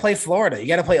 they got to play Florida. You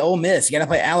got to play Ole Miss. You got to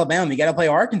play Alabama. You got to play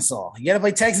Arkansas. You got to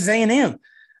play Texas A&M.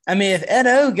 I mean, if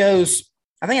Edo goes,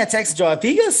 I think I texted y'all, if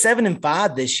he goes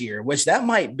 7-5 this year, which that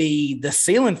might be the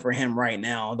ceiling for him right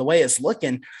now, the way it's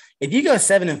looking. If you go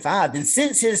 7-5, then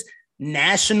since his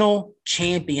national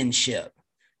championship,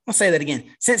 I'll say that again,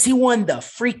 since he won the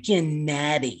freaking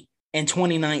Natty in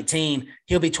 2019,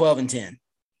 he'll be 12-10.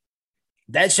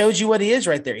 That shows you what he is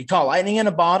right there. He caught lightning in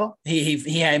a bottle.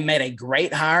 He had made a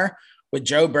great hire with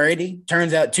Joe Brady.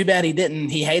 Turns out, too bad he didn't.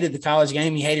 He hated the college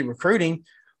game. He hated recruiting,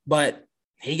 but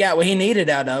he got what he needed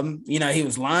out of him. You know, he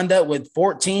was lined up with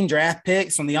 14 draft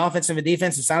picks on the offensive and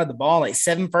defensive side of the ball, like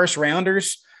 7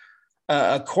 first-rounders,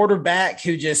 a quarterback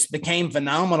who just became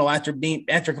phenomenal after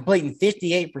completing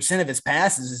 58% of his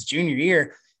passes his junior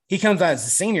year. He comes out as a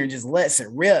senior and just lets it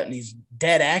rip, and he's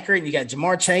dead accurate. And you got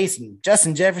Jamar Chase and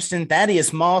Justin Jefferson,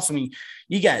 Thaddeus Moss. I mean,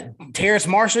 you got Terrace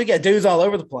Marshall. You got dudes all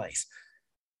over the place.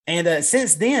 And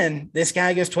since then, this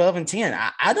guy goes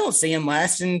 12-10. I don't see him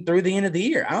lasting through the end of the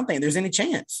year. I don't think there's any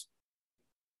chance.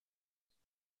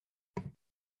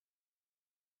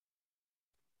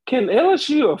 Can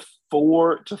LSU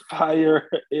afford to fire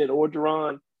Ed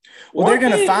Orgeron? Well, they're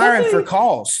going to fire him for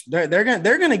calls. They're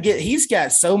going to get. He's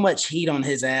got so much heat on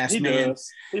his ass, man.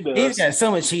 He does. He's got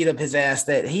so much heat up his ass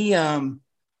that he's.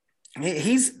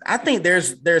 I think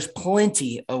there's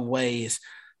plenty of ways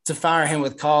to fire him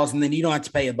with calls, and then you don't have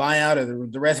to pay a buyout or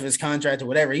the rest of his contract or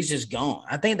whatever. He's just gone.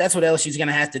 I think that's what LSU's going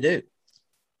to have to do.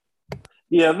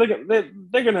 Yeah, they're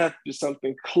going to have to do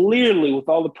something. Clearly, with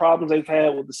all the problems they've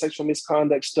had with the sexual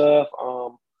misconduct stuff,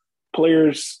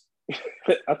 players.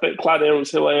 I think Clyde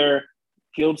Edwards-Helaire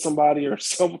killed somebody or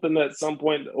something at some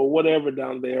point or whatever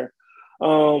down there.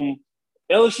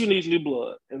 LSU needs new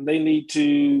blood, and they need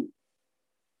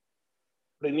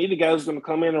a guy who's going to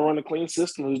come in and run a clean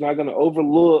system, who's not going to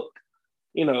overlook,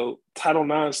 Title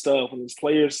IX stuff when these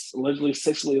players allegedly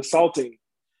sexually assaulting,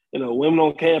 women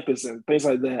on campus and things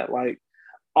like that. Like,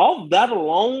 All that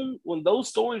alone, when those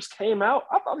stories came out,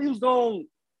 I thought he was gone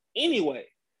anyway.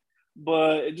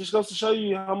 But it just goes to show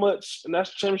you how much a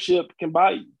national championship can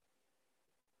buy you.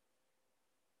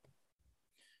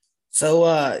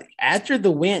 So after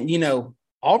the win,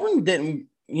 Auburn didn't,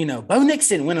 Bo Nix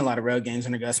didn't win a lot of road games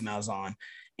under Gus Malzahn.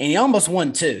 And he almost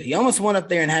won 2. He almost won up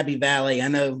there in Happy Valley. I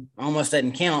know almost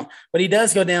doesn't count, but he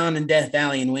does go down in Death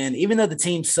Valley and win. Even though the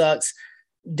team sucks,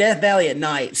 Death Valley at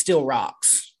night still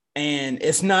rocks. And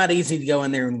it's not easy to go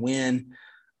in there and win.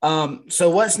 So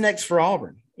what's next for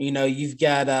Auburn? You've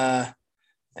got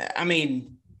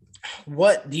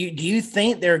what do you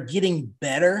think they're getting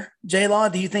better, J-Law?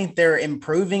 Do you think they're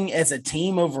improving as a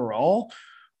team overall?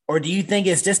 Or do you think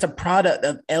it's just a product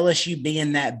of LSU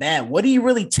being that bad? What do you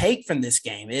really take from this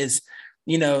game?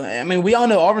 We all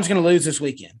know Auburn's going to lose this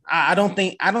weekend. I don't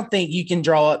think you can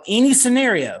draw up any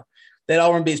scenario that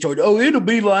Auburn beats Georgia. Oh, it'll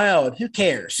be loud. Who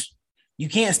cares? You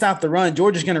can't stop the run.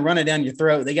 Georgia's going to run it down your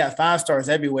throat. They got 5 stars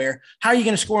everywhere. How are you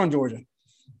going to score on Georgia?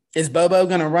 Is Bobo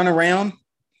going to run around?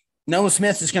 Noah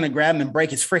Smith's just going to grab him and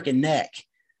break his freaking neck.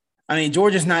 I mean,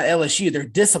 Georgia's not LSU. They're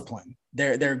disciplined.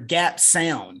 They're gap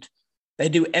sound. They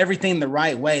do everything the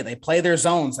right way. They play their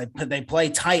zones. They play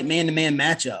tight man-to-man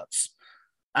matchups.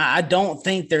 I don't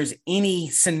think there's any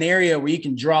scenario where you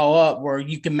can draw up where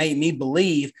you can make me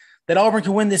believe that Auburn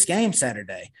can win this game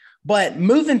Saturday. But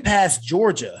moving past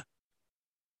Georgia,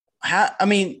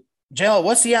 Jell,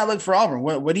 what's the outlook for Auburn?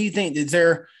 What do you think? Is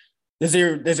there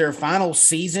a final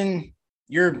season?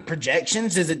 Your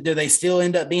projections, do they still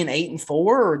end up being 8-4,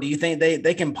 or do you think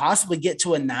they can possibly get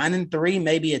to a 9-3,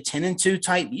 maybe a 10-2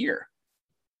 type year?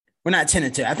 We're not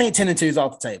 10-2. I think 10-2 is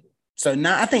off the table. So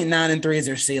I think 9-3 is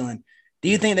their ceiling. Do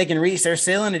you think they can reach their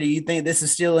ceiling, or do you think this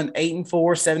is still an 8-4,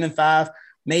 7-5,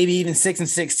 maybe even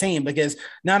 6-16? Because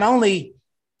not only,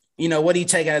 what do you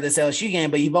take out of this LSU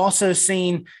game, but you've also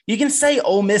seen, you can say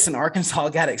Ole Miss and Arkansas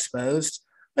got exposed,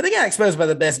 but they got exposed by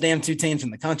the best damn 2 teams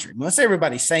in the country. Most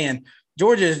everybody's saying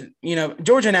Georgia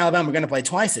and Alabama are going to play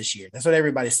twice this year. That's what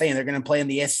everybody's saying. They're going to play in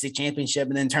the SEC championship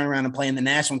and then turn around and play in the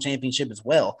national championship as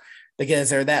well, because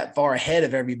they're that far ahead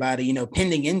of everybody,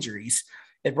 pending injuries.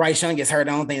 If Bryce Young gets hurt,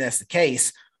 I don't think that's the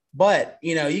case. But,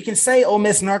 you can say Ole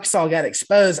Miss and Arkansas got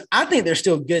exposed. I think they're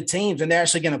still good teams, and they're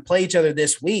actually going to play each other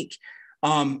this week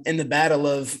in the battle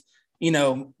of,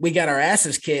 we got our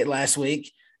asses kicked last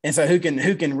week, and so who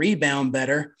can rebound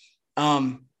better.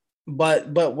 But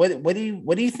what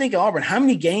do you think of Auburn? How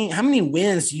many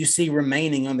wins do you see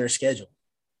remaining on their schedule?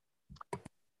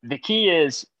 The key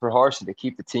is for Harsin to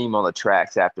keep the team on the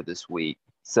tracks after this week.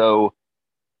 So,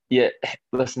 yeah,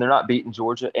 listen, they're not beating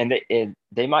Georgia, and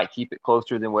they might keep it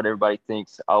closer than what everybody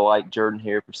thinks. I like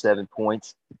Jordan-Hare for 7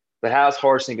 points. But how's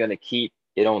Harsin going to keep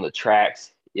it on the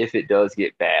tracks if it does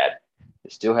get bad?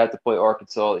 They still have to play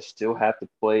Arkansas. They still have to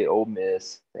play Ole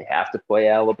Miss. They have to play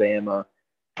Alabama.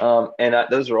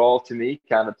 Those are all, to me,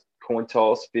 kind of coin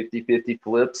toss, 50-50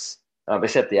 flips,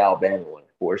 except the Alabama one,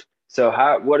 of course. So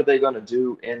what are they going to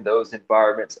do in those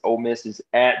environments? Ole Miss is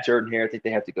at Jordan-Hare. I think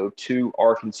they have to go to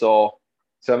Arkansas.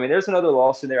 So, there's another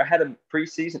loss in there. I had a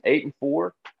preseason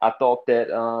 8-4. I thought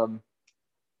that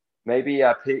maybe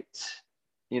I picked,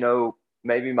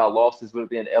 maybe my losses would have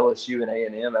been LSU and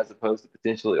A&M as opposed to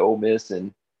potentially Ole Miss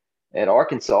and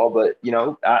Arkansas. But,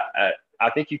 I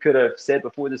think you could have said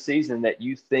before the season that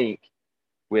you think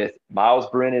with Miles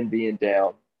Brennan being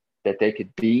down that they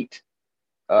could beat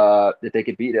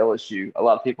LSU. A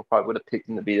lot of people probably would have picked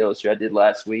them to beat LSU. I did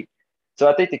last week. So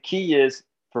I think the key is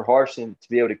for Harsin to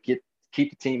be able to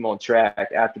keep the team on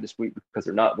track after this week, because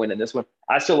they're not winning this one.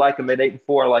 I still like them at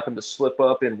 8-4. I like them to slip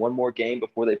up in one more game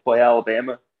before they play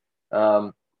Alabama.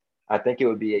 I think it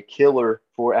would be a killer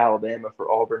for Alabama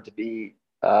for Auburn to be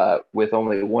with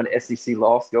only one SEC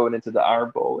loss going into the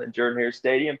Iron Bowl in Jordan-Hare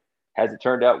Stadium. Hasn't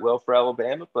turned out well for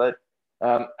Alabama, but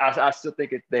I still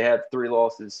think they have 3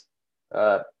 losses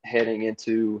heading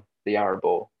into the Iron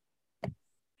Bowl.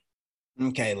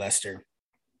 Okay, Lester.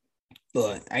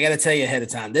 Look, I got to tell you ahead of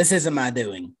time, this isn't my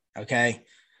doing, okay?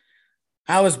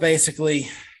 I was basically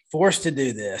forced to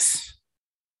do this.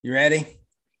 You ready?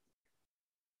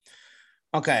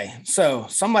 Okay, so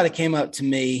somebody came up to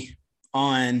me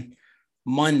on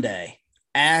Monday,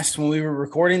 asked when we were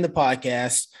recording the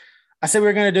podcast. I said we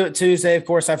were going to do it Tuesday. Of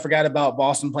course, I forgot about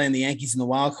Boston playing the Yankees in the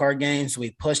wild card game, so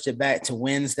we pushed it back to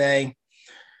Wednesday.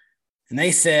 And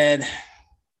they said,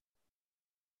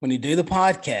 when you do the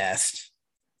podcast,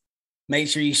 make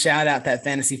sure you shout out that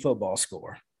fantasy football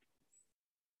score.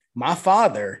 My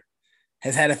father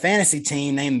has had a fantasy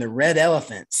team named the Red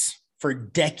Elephants for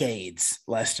decades,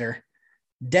 Lester.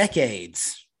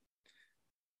 Decades.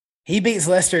 He beats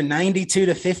Lester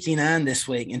 92-59 this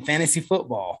week in fantasy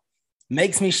football.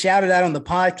 makes me shout it out on the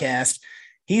podcast.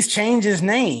 He's changed his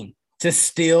name to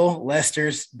Still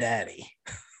Lester's Daddy.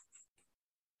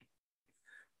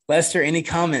 Lester, any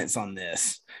comments on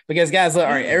this? Because, guys, look,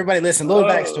 all right, everybody listen, little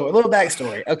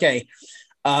backstory. Okay,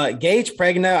 Gage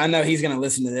Pregno, I know he's going to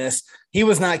listen to this. He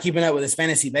was not keeping up with his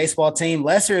fantasy baseball team.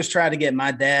 Lester has tried to get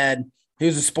my dad,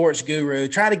 who's a sports guru,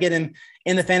 try to get him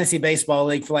in the fantasy baseball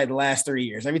league for like the last 3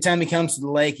 years. Every time he comes to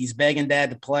the lake, he's begging Dad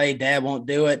to play. Dad won't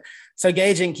do it. So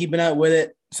Gage ain't keeping up with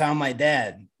it. So I'm like,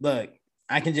 Dad, look,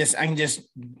 I can just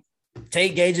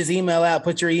take Gage's email out,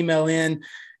 put your email in, and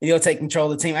you'll take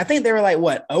control of the team. I think they were like,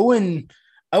 what, 0-8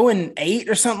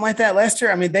 or something like that,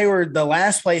 Lester? I mean, they were the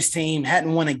last place team,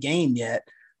 hadn't won a game yet.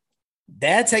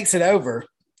 Dad takes it over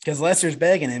because Lester's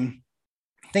begging him.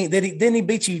 I think, didn't he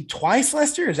beat you twice,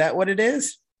 Lester? Is that what it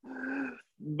is?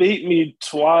 Beat me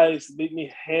twice, beat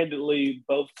me handedly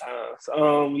both times.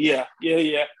 Yeah.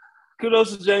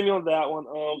 Kudos to Jamie on that one.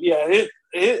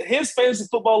 His fantasy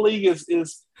football league is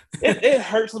it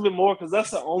hurts a little bit more because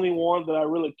that's the only one that I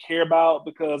really care about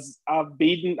because I've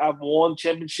won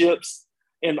championships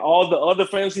in all the other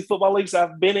fantasy football leagues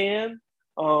I've been in.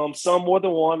 Some more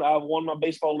than one. I've won my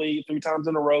baseball league 3 times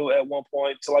in a row at one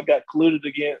point till I got colluded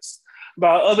against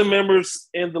by other members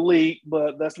in the league,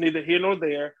 but that's neither here nor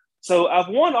there. So I've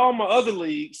won all my other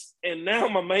leagues, and now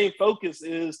my main focus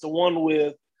is the one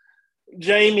with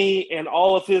Jamie and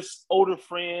all of his older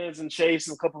friends and Chase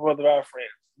and a couple of other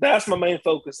friends. That's my main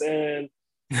focus, and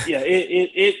yeah,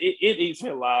 it eats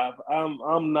me alive.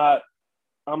 I'm not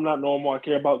normal. I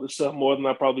care about this stuff more than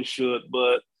I probably should,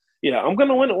 but yeah, I'm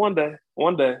gonna win it one day.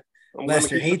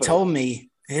 Lester, he told me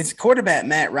his quarterback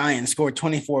Matt Ryan scored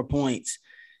 24 points.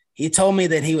 He told me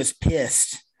that he was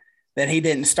pissed that he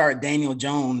didn't start Daniel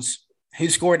Jones, who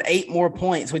scored 8 more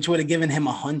points, which would have given him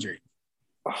 100.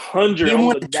 100. He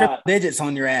wanted triple digits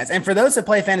on your ass. And for those that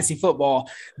play fantasy football,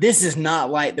 this is not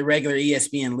like the regular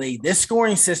ESPN league. This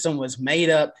scoring system was made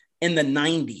up in the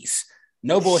 90s.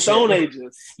 No bullshit. Stone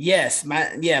ages. Yes.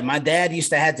 My dad used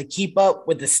to have to keep up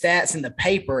with the stats in the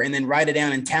paper and then write it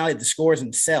down and tally the scores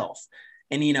himself.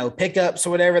 And, pickups or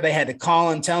whatever, they had to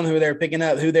call and tell them who they were picking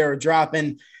up, who they were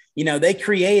dropping. They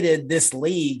created this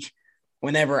league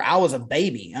whenever I was a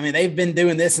baby. I mean, they've been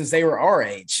doing this since they were our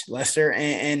age, Lester.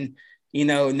 And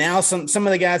now some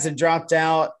of the guys have dropped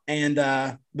out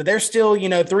but they're still,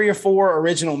 3 or 4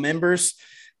 original members.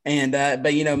 And,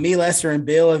 but me, Lester, and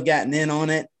Bill have gotten in on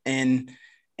it. And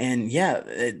yeah,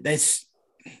 that's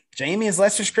Jamie is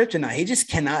Lester's kryptonite. He just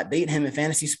cannot beat him in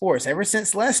fantasy sports. Ever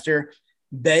since Lester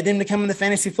begged him to come in the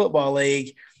fantasy football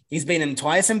league, he's beaten him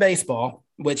twice in baseball,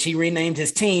 which he renamed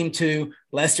his team to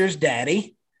Lester's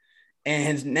Daddy,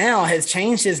 and now has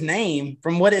changed his name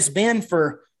from what it's been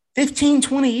for 15,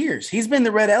 20 years. He's been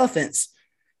the Red Elephants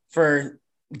for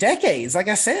decades, like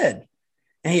I said.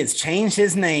 And he has changed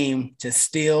his name to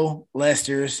Still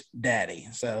Lester's Daddy.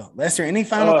 So, Lester, any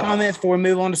final comments before we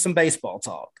move on to some baseball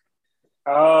talk?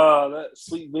 That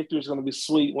sweet victory is going to be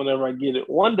sweet whenever I get it.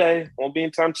 One day, won't be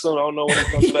in time soon. I don't know when it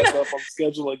comes back up on the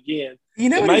schedule again.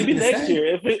 It might be next year.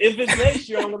 If it's next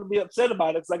year, I'm going to be upset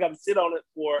about it because I got to sit on it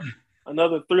for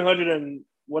another 300 and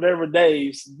whatever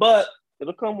days. But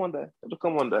it'll come one day.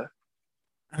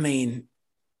 I mean,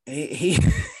 if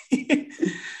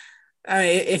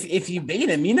you beat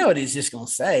him, what he's just going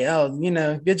to say. Oh,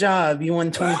 good job. You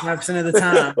won 25% of the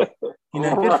time.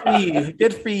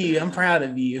 Good for you. I'm proud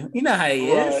of you. You know how he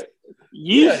is.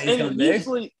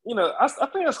 Usually, I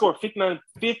think I scored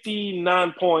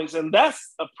 59 points, and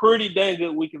that's a pretty dang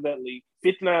good week of that league.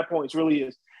 59 points really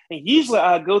is. And usually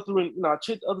I go through and I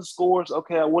check other scores.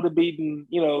 Okay, I would have beaten,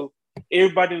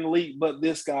 everybody in the league but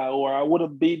this guy, or I would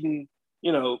have beaten,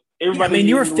 everybody.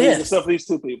 You were 5th. Except for these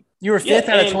 2 people. You were 5th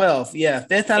out of 12. Yeah,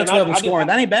 5th out of 12 in scoring.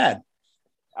 That ain't bad.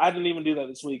 I didn't even do that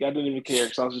this week. I didn't even care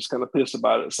because I was just kind of pissed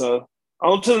about it. So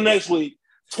on to the next week.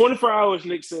 24 hours,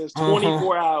 Nick says.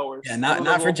 24 hours. Yeah,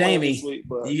 not for Jamie. Week,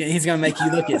 he's going to make you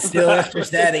look at Still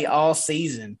Lester's Daddy all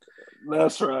season.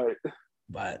 That's right.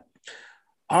 But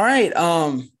all right,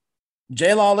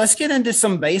 J-Law, let's get into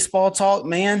some baseball talk,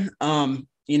 man.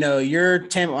 Your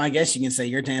Tampa, I guess you can say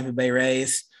your Tampa Bay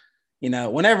Rays.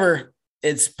 Whenever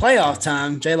it's playoff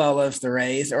time, J-Law loves the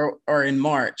Rays, or in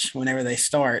March, whenever they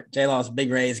start. J-Law's a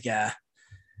big Rays guy.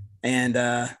 And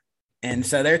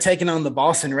so they're taking on the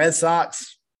Boston Red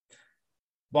Sox.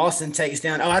 Boston takes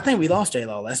down. I think we lost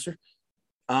J-Law, Lester.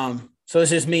 So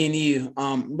it's just me and you,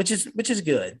 which is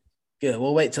good. Good.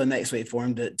 We'll wait till next week for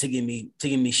him to give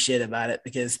me shit about it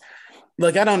because,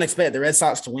 look, I don't expect the Red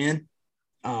Sox to win.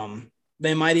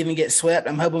 They might even get swept.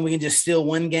 I'm hoping we can just steal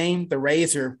one game. The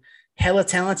Rays are hella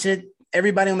talented.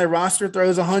 Everybody on their roster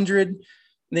throws 100.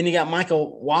 Then you got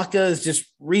Michael Waka is just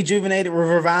rejuvenated,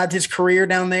 revived his career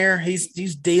down there. He's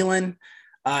dealing.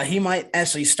 He might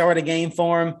actually start a game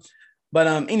for him. But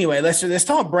anyway, let's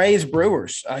talk Braves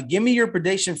Brewers. Give me your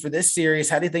prediction for this series.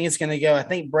 How do you think it's going to go? I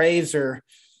think Braves are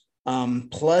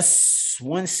plus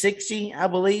 160, I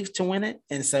believe, to win it.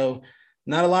 And so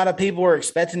not a lot of people are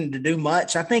expecting to do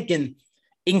much. I think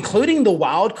including the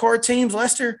wild card teams,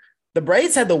 Lester, the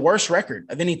Braves had the worst record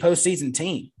of any postseason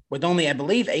team with only, I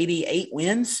believe, 88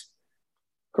 wins.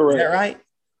 Correct. Is that right?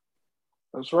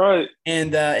 That's right.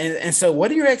 And so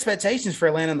what are your expectations for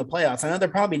Atlanta in the playoffs? I know they're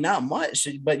probably not much,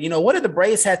 but, what do the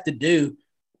Braves have to do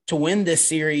to win this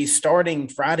series starting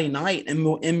Friday night in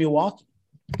Milwaukee?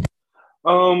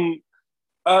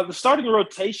 The starting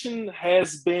rotation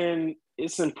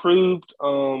it's improved.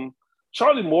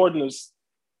 Charlie Morton is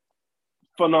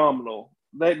phenomenal.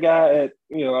 That guy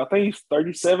I think he's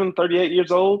 37, 38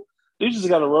 years old. Dude just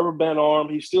got a rubber band arm.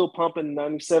 He's still pumping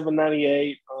 97,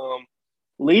 98.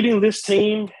 Leading this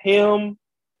team, him,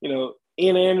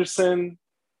 Ian Anderson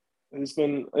has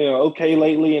been, okay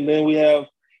lately. And then we have,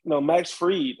 Max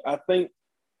Fried. I think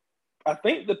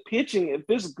the pitching, if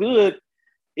it's good,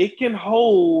 it can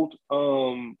hold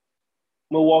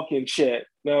Milwaukee in check.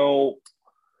 Now,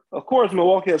 of course,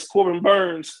 Milwaukee has Corbin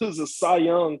Burns, who's a Cy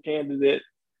Young candidate.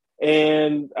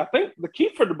 And I think the key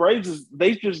for the Braves is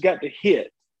they've just got to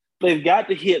hit. They've got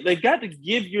to hit. They've got to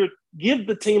give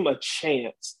the team a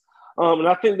chance. And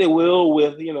I think they will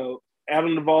with,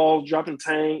 Adam Duvall dropping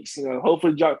tanks.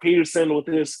 Hopefully Jock Peterson with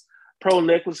his pro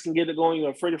necklace can get it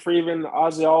going. Freddie Freeman,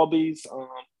 Ozzy Albies,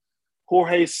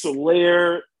 Jorge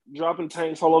Soler dropping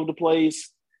tanks all over the place.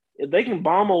 If they can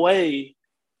bomb away,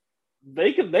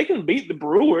 they can beat the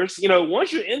Brewers.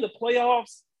 Once you're in the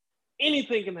playoffs,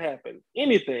 anything can happen.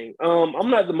 Anything.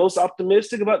 I'm not the most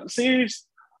optimistic about the series,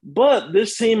 but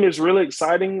this team is really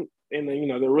exciting, and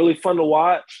they're really fun to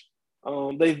watch.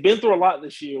 They've been through a lot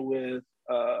this year with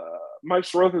Mike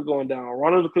Soroka going down,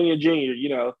 Ronald Acuna Jr.,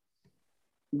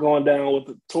 going down with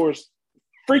the tourist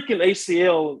freaking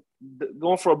ACL,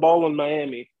 going for a ball in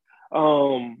Miami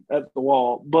at the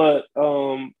wall. But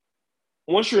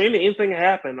once you're in it, anything can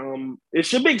happen. It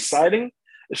should be exciting.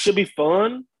 It should be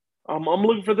fun. I'm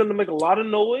looking for them to make a lot of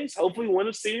noise, hopefully win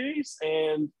a series,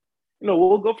 and,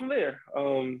 we'll go from there.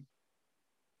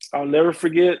 I'll never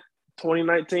forget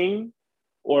 2019.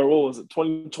 Or what was it,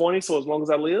 2020? So as long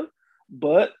as I live.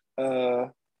 But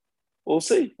we'll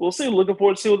see. We'll see. Looking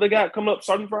forward to see what they got coming up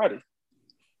starting Friday.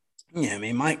 Yeah, I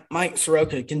mean, Mike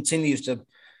Soroka continues to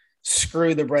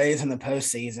screw the Braves in the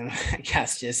postseason.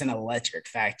 That's just an electric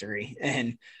factory.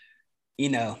 And,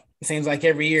 it seems like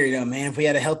every year, man, if we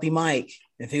had a healthy Mike,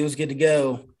 if he was good to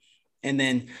go. And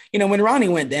then, when Ronnie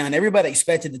went down, everybody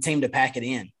expected the team to pack it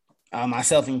in,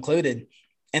 myself included.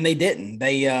 And they didn't.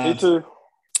 Me too.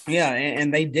 Yeah,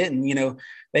 and they didn't.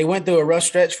 They went through a rough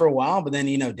stretch for a while, but then,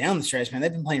 down the stretch, man,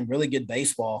 they've been playing really good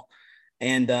baseball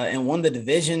and won the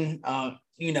division,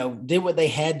 did what they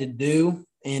had to do.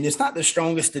 And it's not the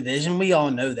strongest division. We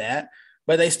all know that,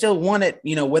 but they still won it,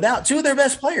 without two of their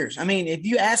best players. I mean,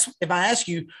 if I ask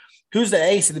you who's the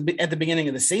ace at the beginning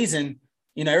of the season,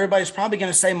 everybody's probably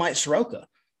going to say Mike Soroka.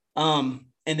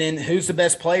 And then who's the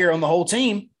best player on the whole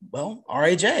team? Well,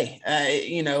 RAJ.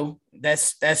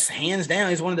 That's hands down.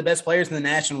 He's one of the best players in the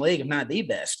National League, if not the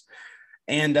best.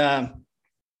 And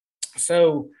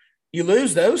so you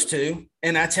lose those two,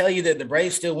 and I tell you that the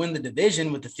Braves still win the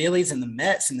division with the Phillies and the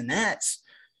Mets and the Nats.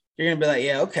 You're going to be like,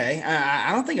 yeah, okay.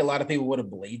 I don't think a lot of people would have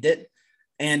believed it.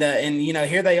 And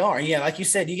here they are. Yeah, like you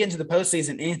said, you get into the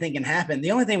postseason, anything can happen.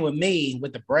 The only thing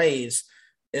with the Braves,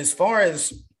 as far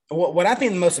as what I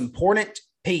think the most important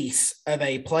piece of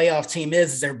a playoff team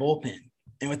is their bullpen.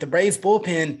 And with the Braves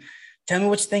bullpen, tell me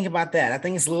what you think about that. I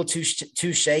think it's a little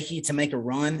too shaky to make a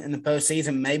run in the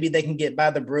postseason. Maybe they can get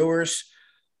by the Brewers,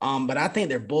 but I think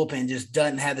their bullpen just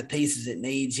doesn't have the pieces it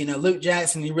needs. Luke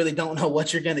Jackson, you really don't know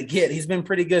what you're going to get. He's been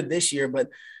pretty good this year, but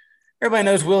everybody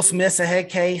knows Will Smith's a head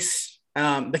case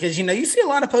because, you see a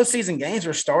lot of postseason games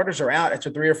where starters are out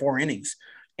after 3 or 4 innings,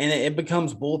 and it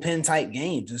becomes bullpen-type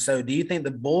games. And so do you think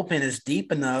the bullpen is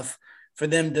deep enough for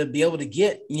them to be able to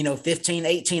get, 15,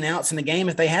 18 outs in the game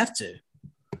if they have to?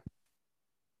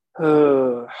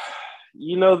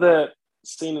 That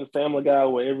scene in Family Guy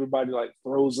where everybody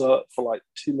throws up for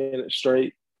 2 minutes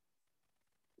straight.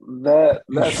 That's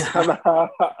kind of how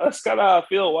I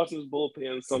feel watching this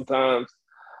bullpen sometimes.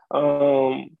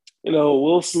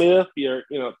 Will Smith, your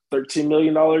 $13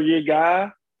 million a year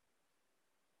guy.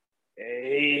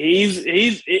 He's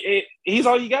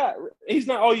all you got. He's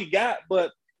not all you got,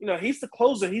 but he's the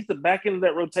closer. He's the back end of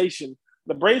that rotation.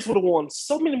 The Braves would have won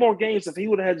so many more games if he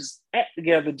would have had his act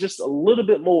together just a little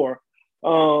bit more.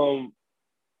 But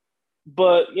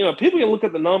people can look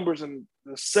at the numbers, and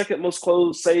the second most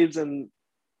closed saves in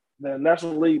the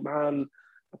National League behind,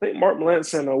 I think, Mark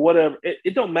Melanson or whatever.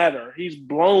 It don't matter. He's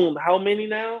blown how many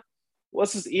now?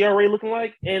 What's his ERA looking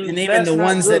like? And even that's the not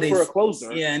ones good that for a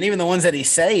closer. Yeah, and even the ones that he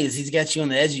saves, he's got you on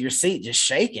the edge of your seat just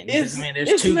shaking. There's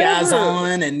two never, guys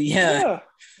on, and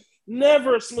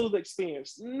never a smooth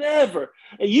experience. Never.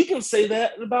 And you can say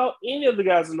that about any of the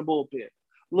guys in the bullpen.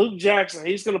 Luke Jackson,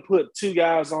 he's going to put two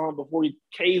guys on before he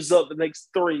caves up the next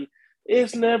three.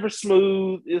 It's never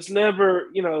smooth. It's never,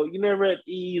 you're never at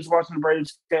ease watching the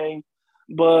Braves game.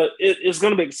 But it's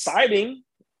going to be exciting.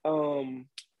 But,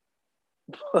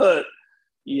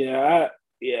 that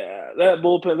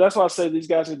bullpen, that's why I say these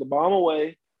guys need to bomb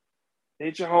away,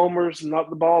 hit your homers, knock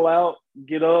the ball out,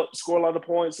 get up, score a lot of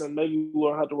points, and maybe we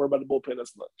won't have to worry about the bullpen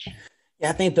as much. Yeah,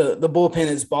 I think the bullpen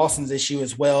is Boston's issue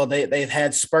as well. They've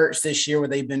had spurts this year where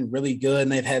they've been really good,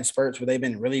 and they've had spurts where they've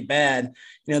been really bad.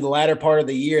 The latter part of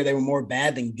the year, they were more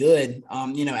bad than good.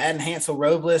 Adding Hansel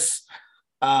Robles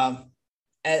at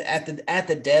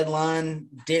the deadline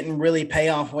didn't really pay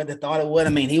off what they thought it would.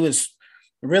 I mean, he was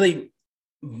really,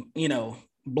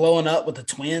 blowing up with the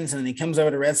Twins, and then he comes over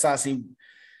to Red Sox. He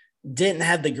didn't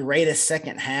have the greatest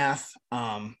second half.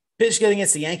 Pitched good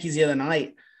against the Yankees the other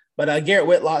night. But Garrett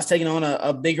Whitlock's taking on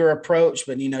a bigger approach.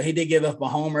 But, he did give up a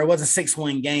homer. It was a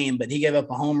 6-1 game, but he gave up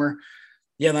a homer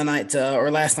the other night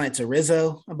last night to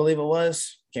Rizzo, I believe it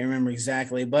was. Can't remember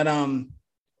exactly. But,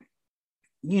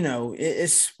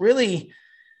 it's really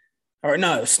 – or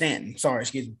no, Stanton. Sorry,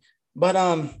 excuse me. But,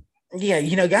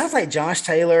 guys like Josh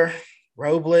Taylor,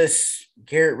 Robles,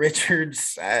 Garrett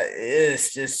Richards,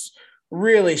 it's just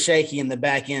really shaky in the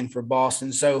back end for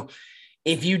Boston. So,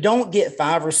 if you don't get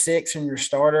 5 or 6 from your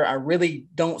starter, I really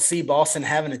don't see Boston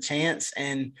having a chance.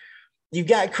 And you've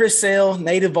got Chris Sale,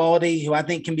 Nate Eovaldi, who I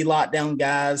think can be lockdown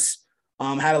guys,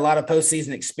 had a lot of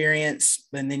postseason experience.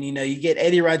 And then, you get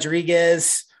Eddie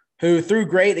Rodriguez, who threw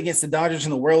great against the Dodgers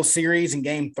in the World Series in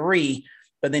Game 3,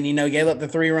 but then, gave up the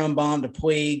 3-run bomb to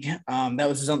Puig. That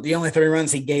was the only 3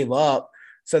 runs he gave up.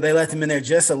 So they left him in there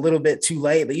just a little bit too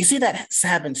late. But you see that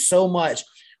happen so much.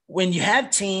 When you have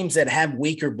teams that have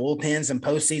weaker bullpens in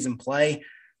postseason play,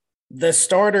 the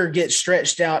starter gets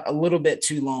stretched out a little bit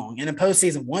too long. In a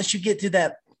postseason, once you get to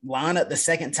that lineup the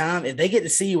second time, if they get to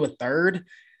see you a third,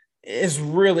 it's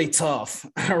really tough,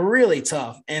 really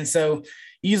tough. And so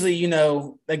usually,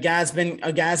 a guy's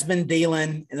been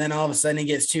dealing, and then all of a sudden he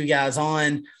gets 2 guys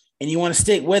on, and you want to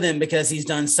stick with him because he's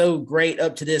done so great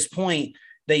up to this point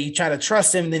that you try to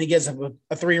trust him, and then he gets a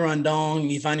 3-run dong,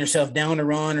 and you find yourself down a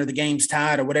run or the game's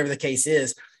tied or whatever the case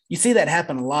is. You see that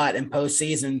happen a lot in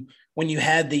postseason when you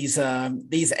have these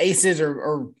aces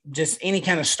or just any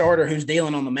kind of starter who's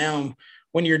dealing on the mound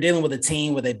when you're dealing with a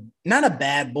team with not a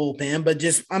bad bullpen, but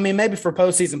just, maybe for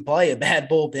postseason play, a bad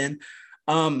bullpen.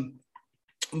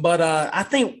 But I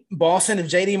think Boston, if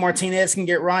JD Martinez can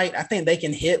get right, I think they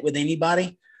can hit with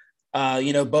anybody.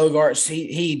 Bogaerts,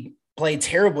 he played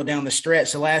terrible down the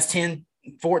stretch. The last 10,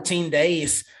 14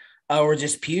 days were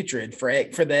just putrid for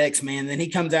the X-Man. Then he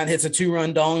comes out and hits a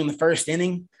 2-run dong in the first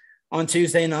inning on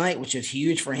Tuesday night, which is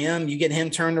huge for him. You get him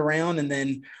turned around, and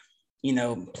then,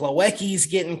 Plawecki's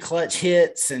getting clutch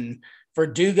hits, and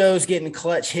Verdugo's getting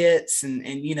clutch hits, and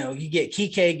you get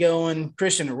Kike going,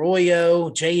 Christian Arroyo,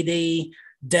 JD,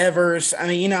 Devers.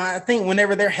 I think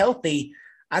whenever they're healthy,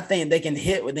 I think they can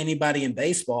hit with anybody in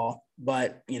baseball.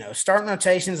 But, starting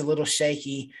rotation is a little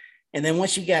shaky. And then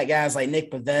once you got guys like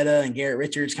Nick Pivetta and Garrett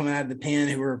Richards coming out of the pen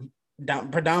who are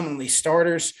predominantly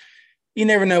starters, you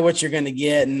never know what you're going to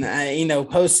get. And,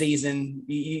 postseason,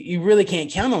 you really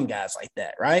can't count on guys like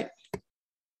that, right?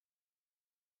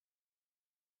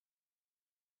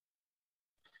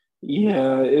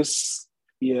 Yeah,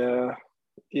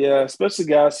 especially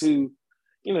guys who,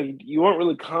 you weren't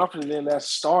really confident in as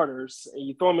starters, and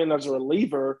you throw them in as a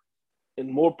reliever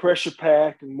in more pressure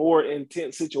packed and more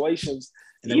intense situations.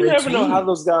 You never know how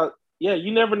those guys,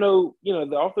 you never know,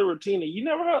 the off their routine, and you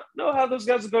never know how those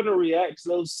guys are going to react to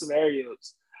those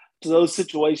scenarios, to those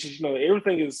situations.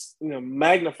 Everything is,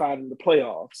 magnified in the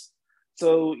playoffs.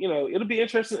 So, it'll be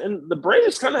interesting. And the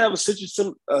Braves kind of have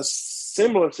a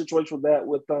similar situation with that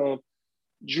with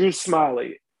Drew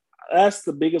Smyly. That's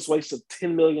the biggest waste of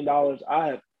 $10 million I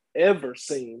have ever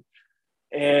seen.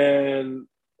 And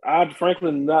I'd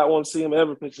frankly not want to see him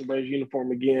ever pitch in the Braves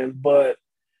uniform again. But,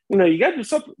 you got to do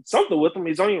something with him.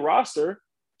 He's on your roster.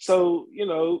 So,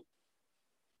 you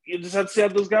just have to see how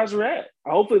those guys are at.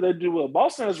 Hopefully they do well.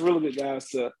 Boston has really good guys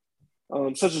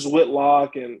such as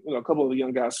Whitlock and, a couple of the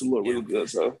young guys who look really good.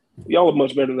 So y'all are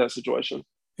much better in that situation.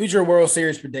 Who's your World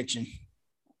Series prediction?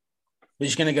 We're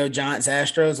just going to go Giants,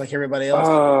 Astros like everybody else?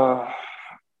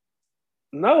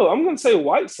 No, I'm going to say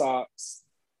White Sox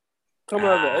coming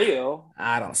out of the AL.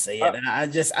 I don't see it. I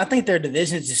think their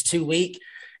division is just too weak.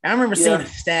 I remember seeing a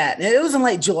stat. It was in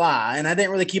late July, and I didn't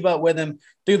really keep up with them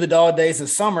through the dog days of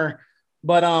summer.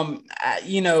 But I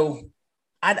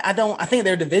think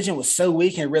their division was so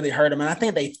weak and it really hurt them. And I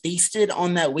think they feasted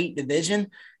on that weak division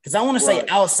because I want to say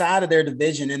outside of their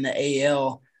division in the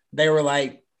AL, they're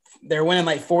winning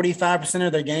like 45%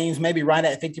 of their games, maybe right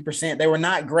at 50%. They were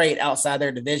not great outside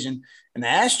their division. And the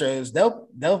Astros,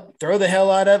 they'll throw the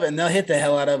hell out of it and they'll hit the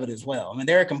hell out of it as well. I mean,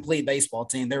 they're a complete baseball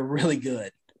team. They're really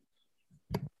good.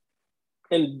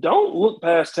 And don't look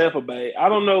past Tampa Bay. I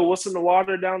don't know what's in the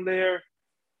water down there,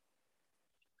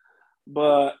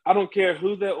 but I don't care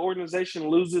who that organization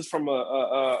loses from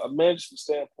a management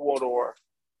standpoint or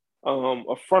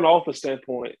a front office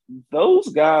standpoint. Those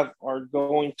guys are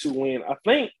going to win. I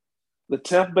think the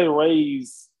Tampa Bay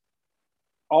Rays,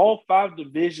 all 5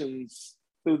 divisions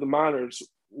through the minors,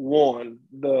 won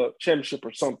the championship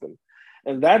or something.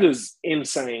 And that is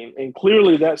insane. And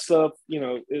clearly that stuff,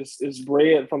 is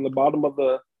bred from the bottom of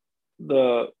the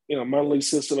minor league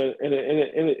system, and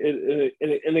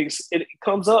it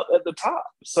comes up at the top.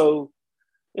 So,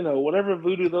 whatever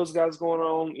voodoo those guys going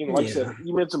on, like I said,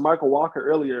 you mentioned Michael Walker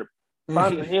earlier,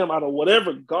 finding him out of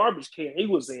whatever garbage can he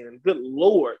was in. Good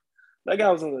Lord. That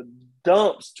guy was in the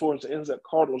dumps towards the end of that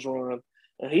Cardinals run,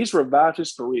 and he's revived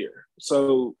his career.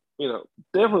 So,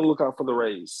 definitely look out for the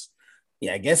Rays.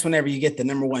 Yeah, I guess whenever you get the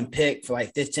number 1 pick for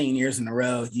like 15 years in a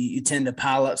row, you tend to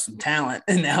pile up some talent,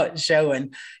 and now it's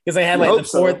showing because they had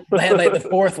the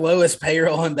fourth lowest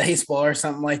payroll in baseball or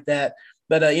something like that.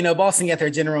 But Boston got their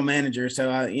general manager,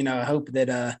 so I hope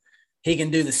that he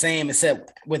can do the same,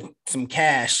 except with some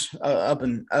cash up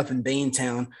in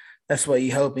Beantown. That's what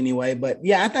you hope anyway. But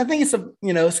yeah, I think it's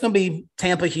it's going to be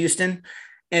Tampa, Houston,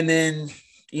 and then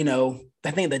I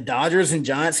think the Dodgers and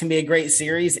Giants can be a great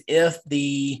series if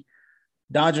the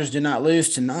Dodgers do not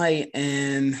lose tonight.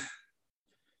 And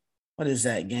what is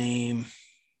that game?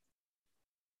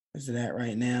 Where's it at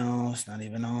right now? It's not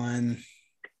even on.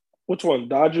 Which one?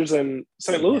 Dodgers and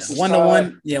St. Louis?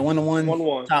 1-1. Yeah, 1-1.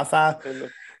 1-1. Top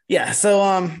 5. Yeah.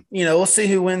 So, we'll see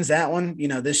who wins that one.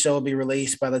 This show will be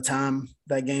released by the time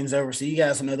that game's over. So you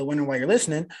guys will know the winner while you're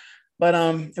listening. But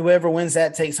whoever wins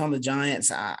that takes on the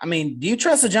Giants. I mean, do you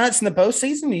trust the Giants in the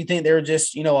postseason? Do you think they're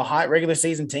just, a hot regular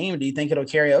season team? Or do you think it'll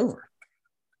carry over?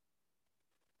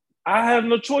 I have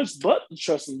no choice but to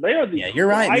trust them. They are the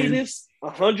greatest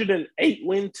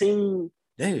 108-win team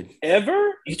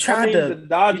ever. The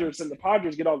Dodgers and the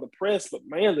Padres get all the press, but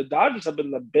man, the Dodgers have been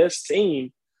the best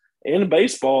team in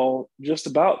baseball just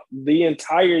about the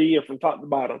entire year from top to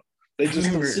bottom. They just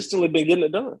consistently been getting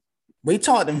it done. We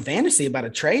talked in fantasy about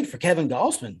a trade for Kevin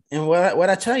Gausman, and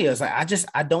what I tell you is like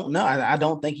I don't know. I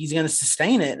don't think he's going to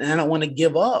sustain it, and I don't want to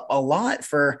give up a lot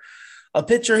for a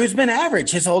pitcher who's been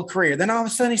average his whole career. Then all of a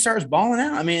sudden he starts balling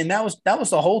out. I mean, that was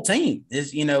the whole team.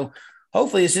 Is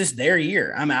hopefully it's just their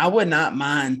year. I mean, I would not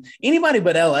mind anybody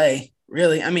but LA,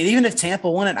 really. I mean, even if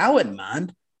Tampa won it, I wouldn't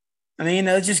mind. I mean,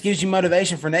 it just gives you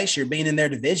motivation for next year being in their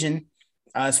division.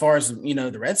 As far as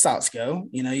the Red Sox go,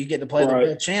 you get to play the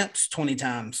real champs 20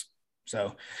 times.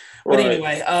 So, but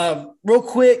anyway, real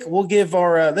quick, we'll give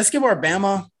let's give our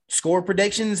Bama score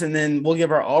predictions, and then we'll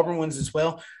give our Auburn ones as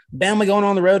well. Bama going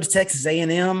on the road to Texas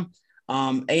A&M.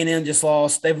 A&M just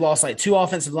lost. They've lost like 2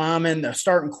 offensive linemen. They're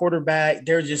starting quarterback.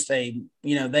 They're just they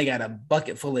got a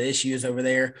bucket full of issues over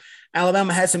there.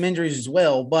 Alabama has some injuries as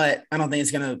well, but I don't think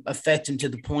it's going to affect them to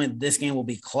the point that this game will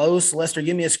be close. Lester,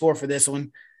 give me a score for this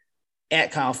one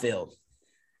at Kyle Field.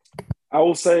 I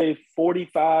will say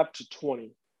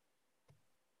 45-20.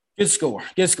 Good score.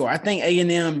 I think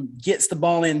A&M gets the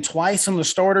ball in twice on the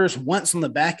starters, once on the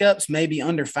backups, maybe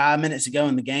under 5 minutes to go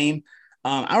in the game.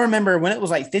 I remember when it was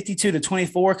like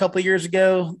 52-24 a couple of years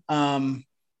ago,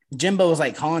 Jimbo was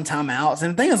like calling timeouts.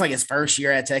 And I think it was like his first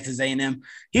year at Texas A&M.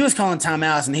 He was calling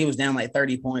timeouts and he was down like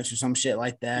 30 points or some shit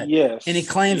like that. Yes. And he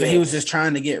claims that he was just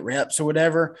trying to get reps or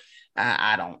whatever.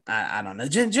 I don't know.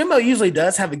 Jimbo usually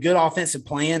does have a good offensive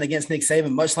plan against Nick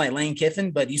Saban, much like Lane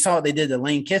Kiffin, but you saw what they did to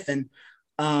Lane Kiffin.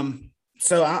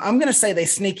 So I'm going to say they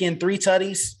sneak in 3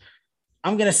 tutties.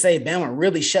 I'm going to say Bama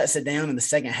really shuts it down in the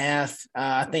second half.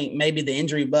 I think maybe the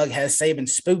injury bug has Saban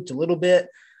spooked a little bit.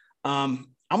 I'm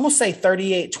going to say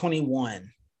 38-21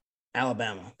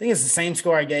 Alabama. I think it's the same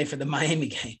score I gave for the Miami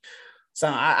game.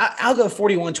 So I'll go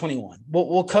 41-21.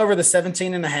 We'll cover the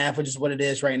 17.5, which is what it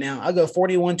is right now. I'll go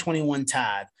 41-21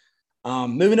 tied.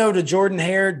 Moving over to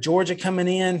Jordan-Hare, Georgia coming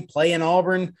in, playing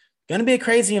Auburn. Going to be a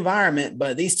crazy environment,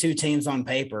 but these two teams on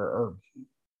paper are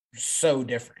so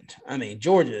different. I mean,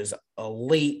 Georgia is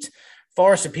elite,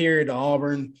 far superior to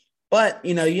Auburn, but,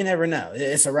 you never know.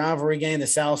 It's a rivalry game, the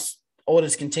South's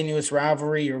oldest continuous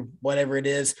rivalry or whatever it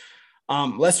is.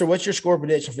 Lester, what's your score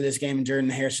prediction for this game in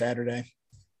Jordan-Hare Saturday?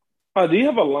 Do you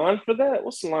have a line for that?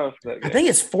 What's the line for that game? I think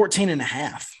it's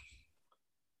 14.5.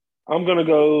 I'm going to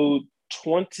go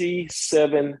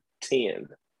 27-10.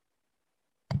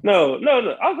 No.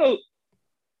 I'll go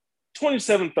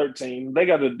 27-13. They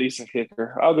got a decent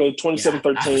kicker. I'll go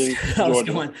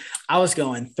 27-13. I was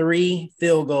going 3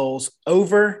 field goals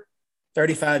over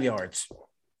 35 yards.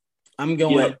 I'm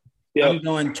going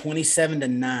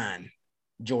 27-9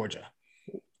 Georgia.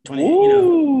 20.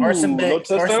 No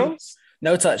touchdowns.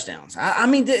 No touchdowns. I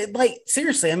mean,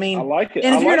 seriously. I mean, I like it.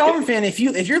 And if you're an Auburn fan, if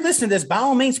you're listening to this, by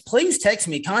all means, please text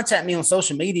me, contact me on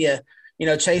social media.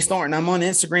 Chase Thornton. I'm on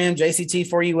Instagram,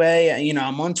 JCT4UA.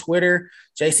 I'm on Twitter,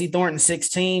 JC Thornton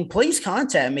 16. Please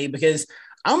contact me because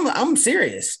I'm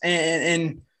serious.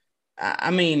 And I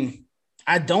mean,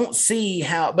 I don't see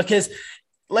how, because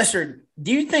Lester,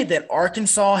 do you think that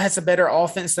Arkansas has a better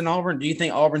offense than Auburn? Do you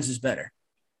think Auburn's is better?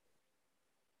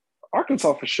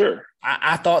 Arkansas for sure.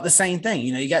 I thought the same thing.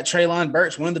 You got Treylon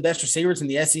Burks, one of the best receivers in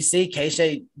the SEC.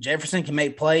 K-Shea Jefferson can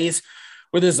make plays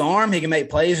with his arm. He can make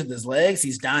plays with his legs.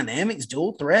 He's dynamic. He's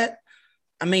dual threat.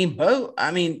 I mean,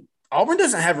 Auburn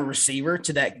doesn't have a receiver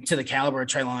to the caliber of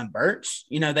Treylon Burks.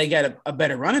 They got a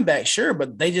better running back, sure,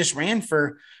 but they just ran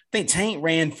for – I think Tank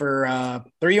ran for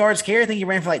 3 yards carry. I think he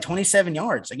ran for like 27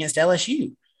 yards against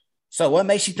LSU. So what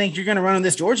makes you think you're going to run on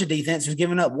this Georgia defense who's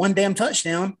giving up one damn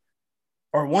touchdown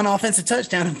or one offensive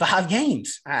touchdown in 5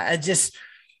 games?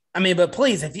 But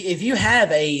please, if you have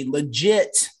a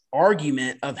legit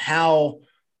argument of how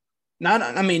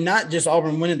not just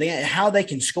Auburn winning the game, how they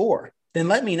can score, then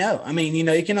let me know. I mean,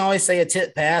 you can always say a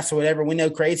tip pass or whatever. We know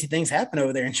crazy things happen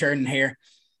over there in Jordan-Hare.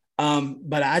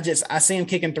 But I see him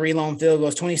kicking 3 long field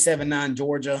goals, 27-9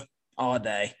 Georgia all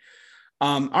day.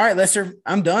 All right, Lester,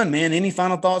 I'm done, man. Any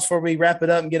final thoughts before we wrap it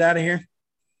up and get out of here?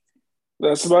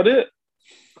 That's about it.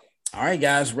 All right,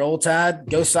 guys, roll Tide,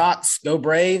 go Sox, go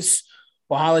Braves.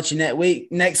 We'll holler at you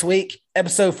next week.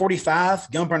 Episode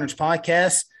 45, Gun Burners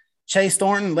Podcast. Chase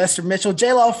Thornton, Lester Mitchell,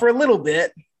 J-Law for a little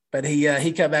bit, but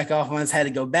he cut back off once, had to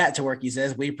go back to work, he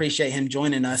says. We appreciate him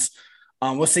joining us.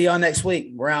 We'll see y'all next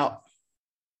week. We're out.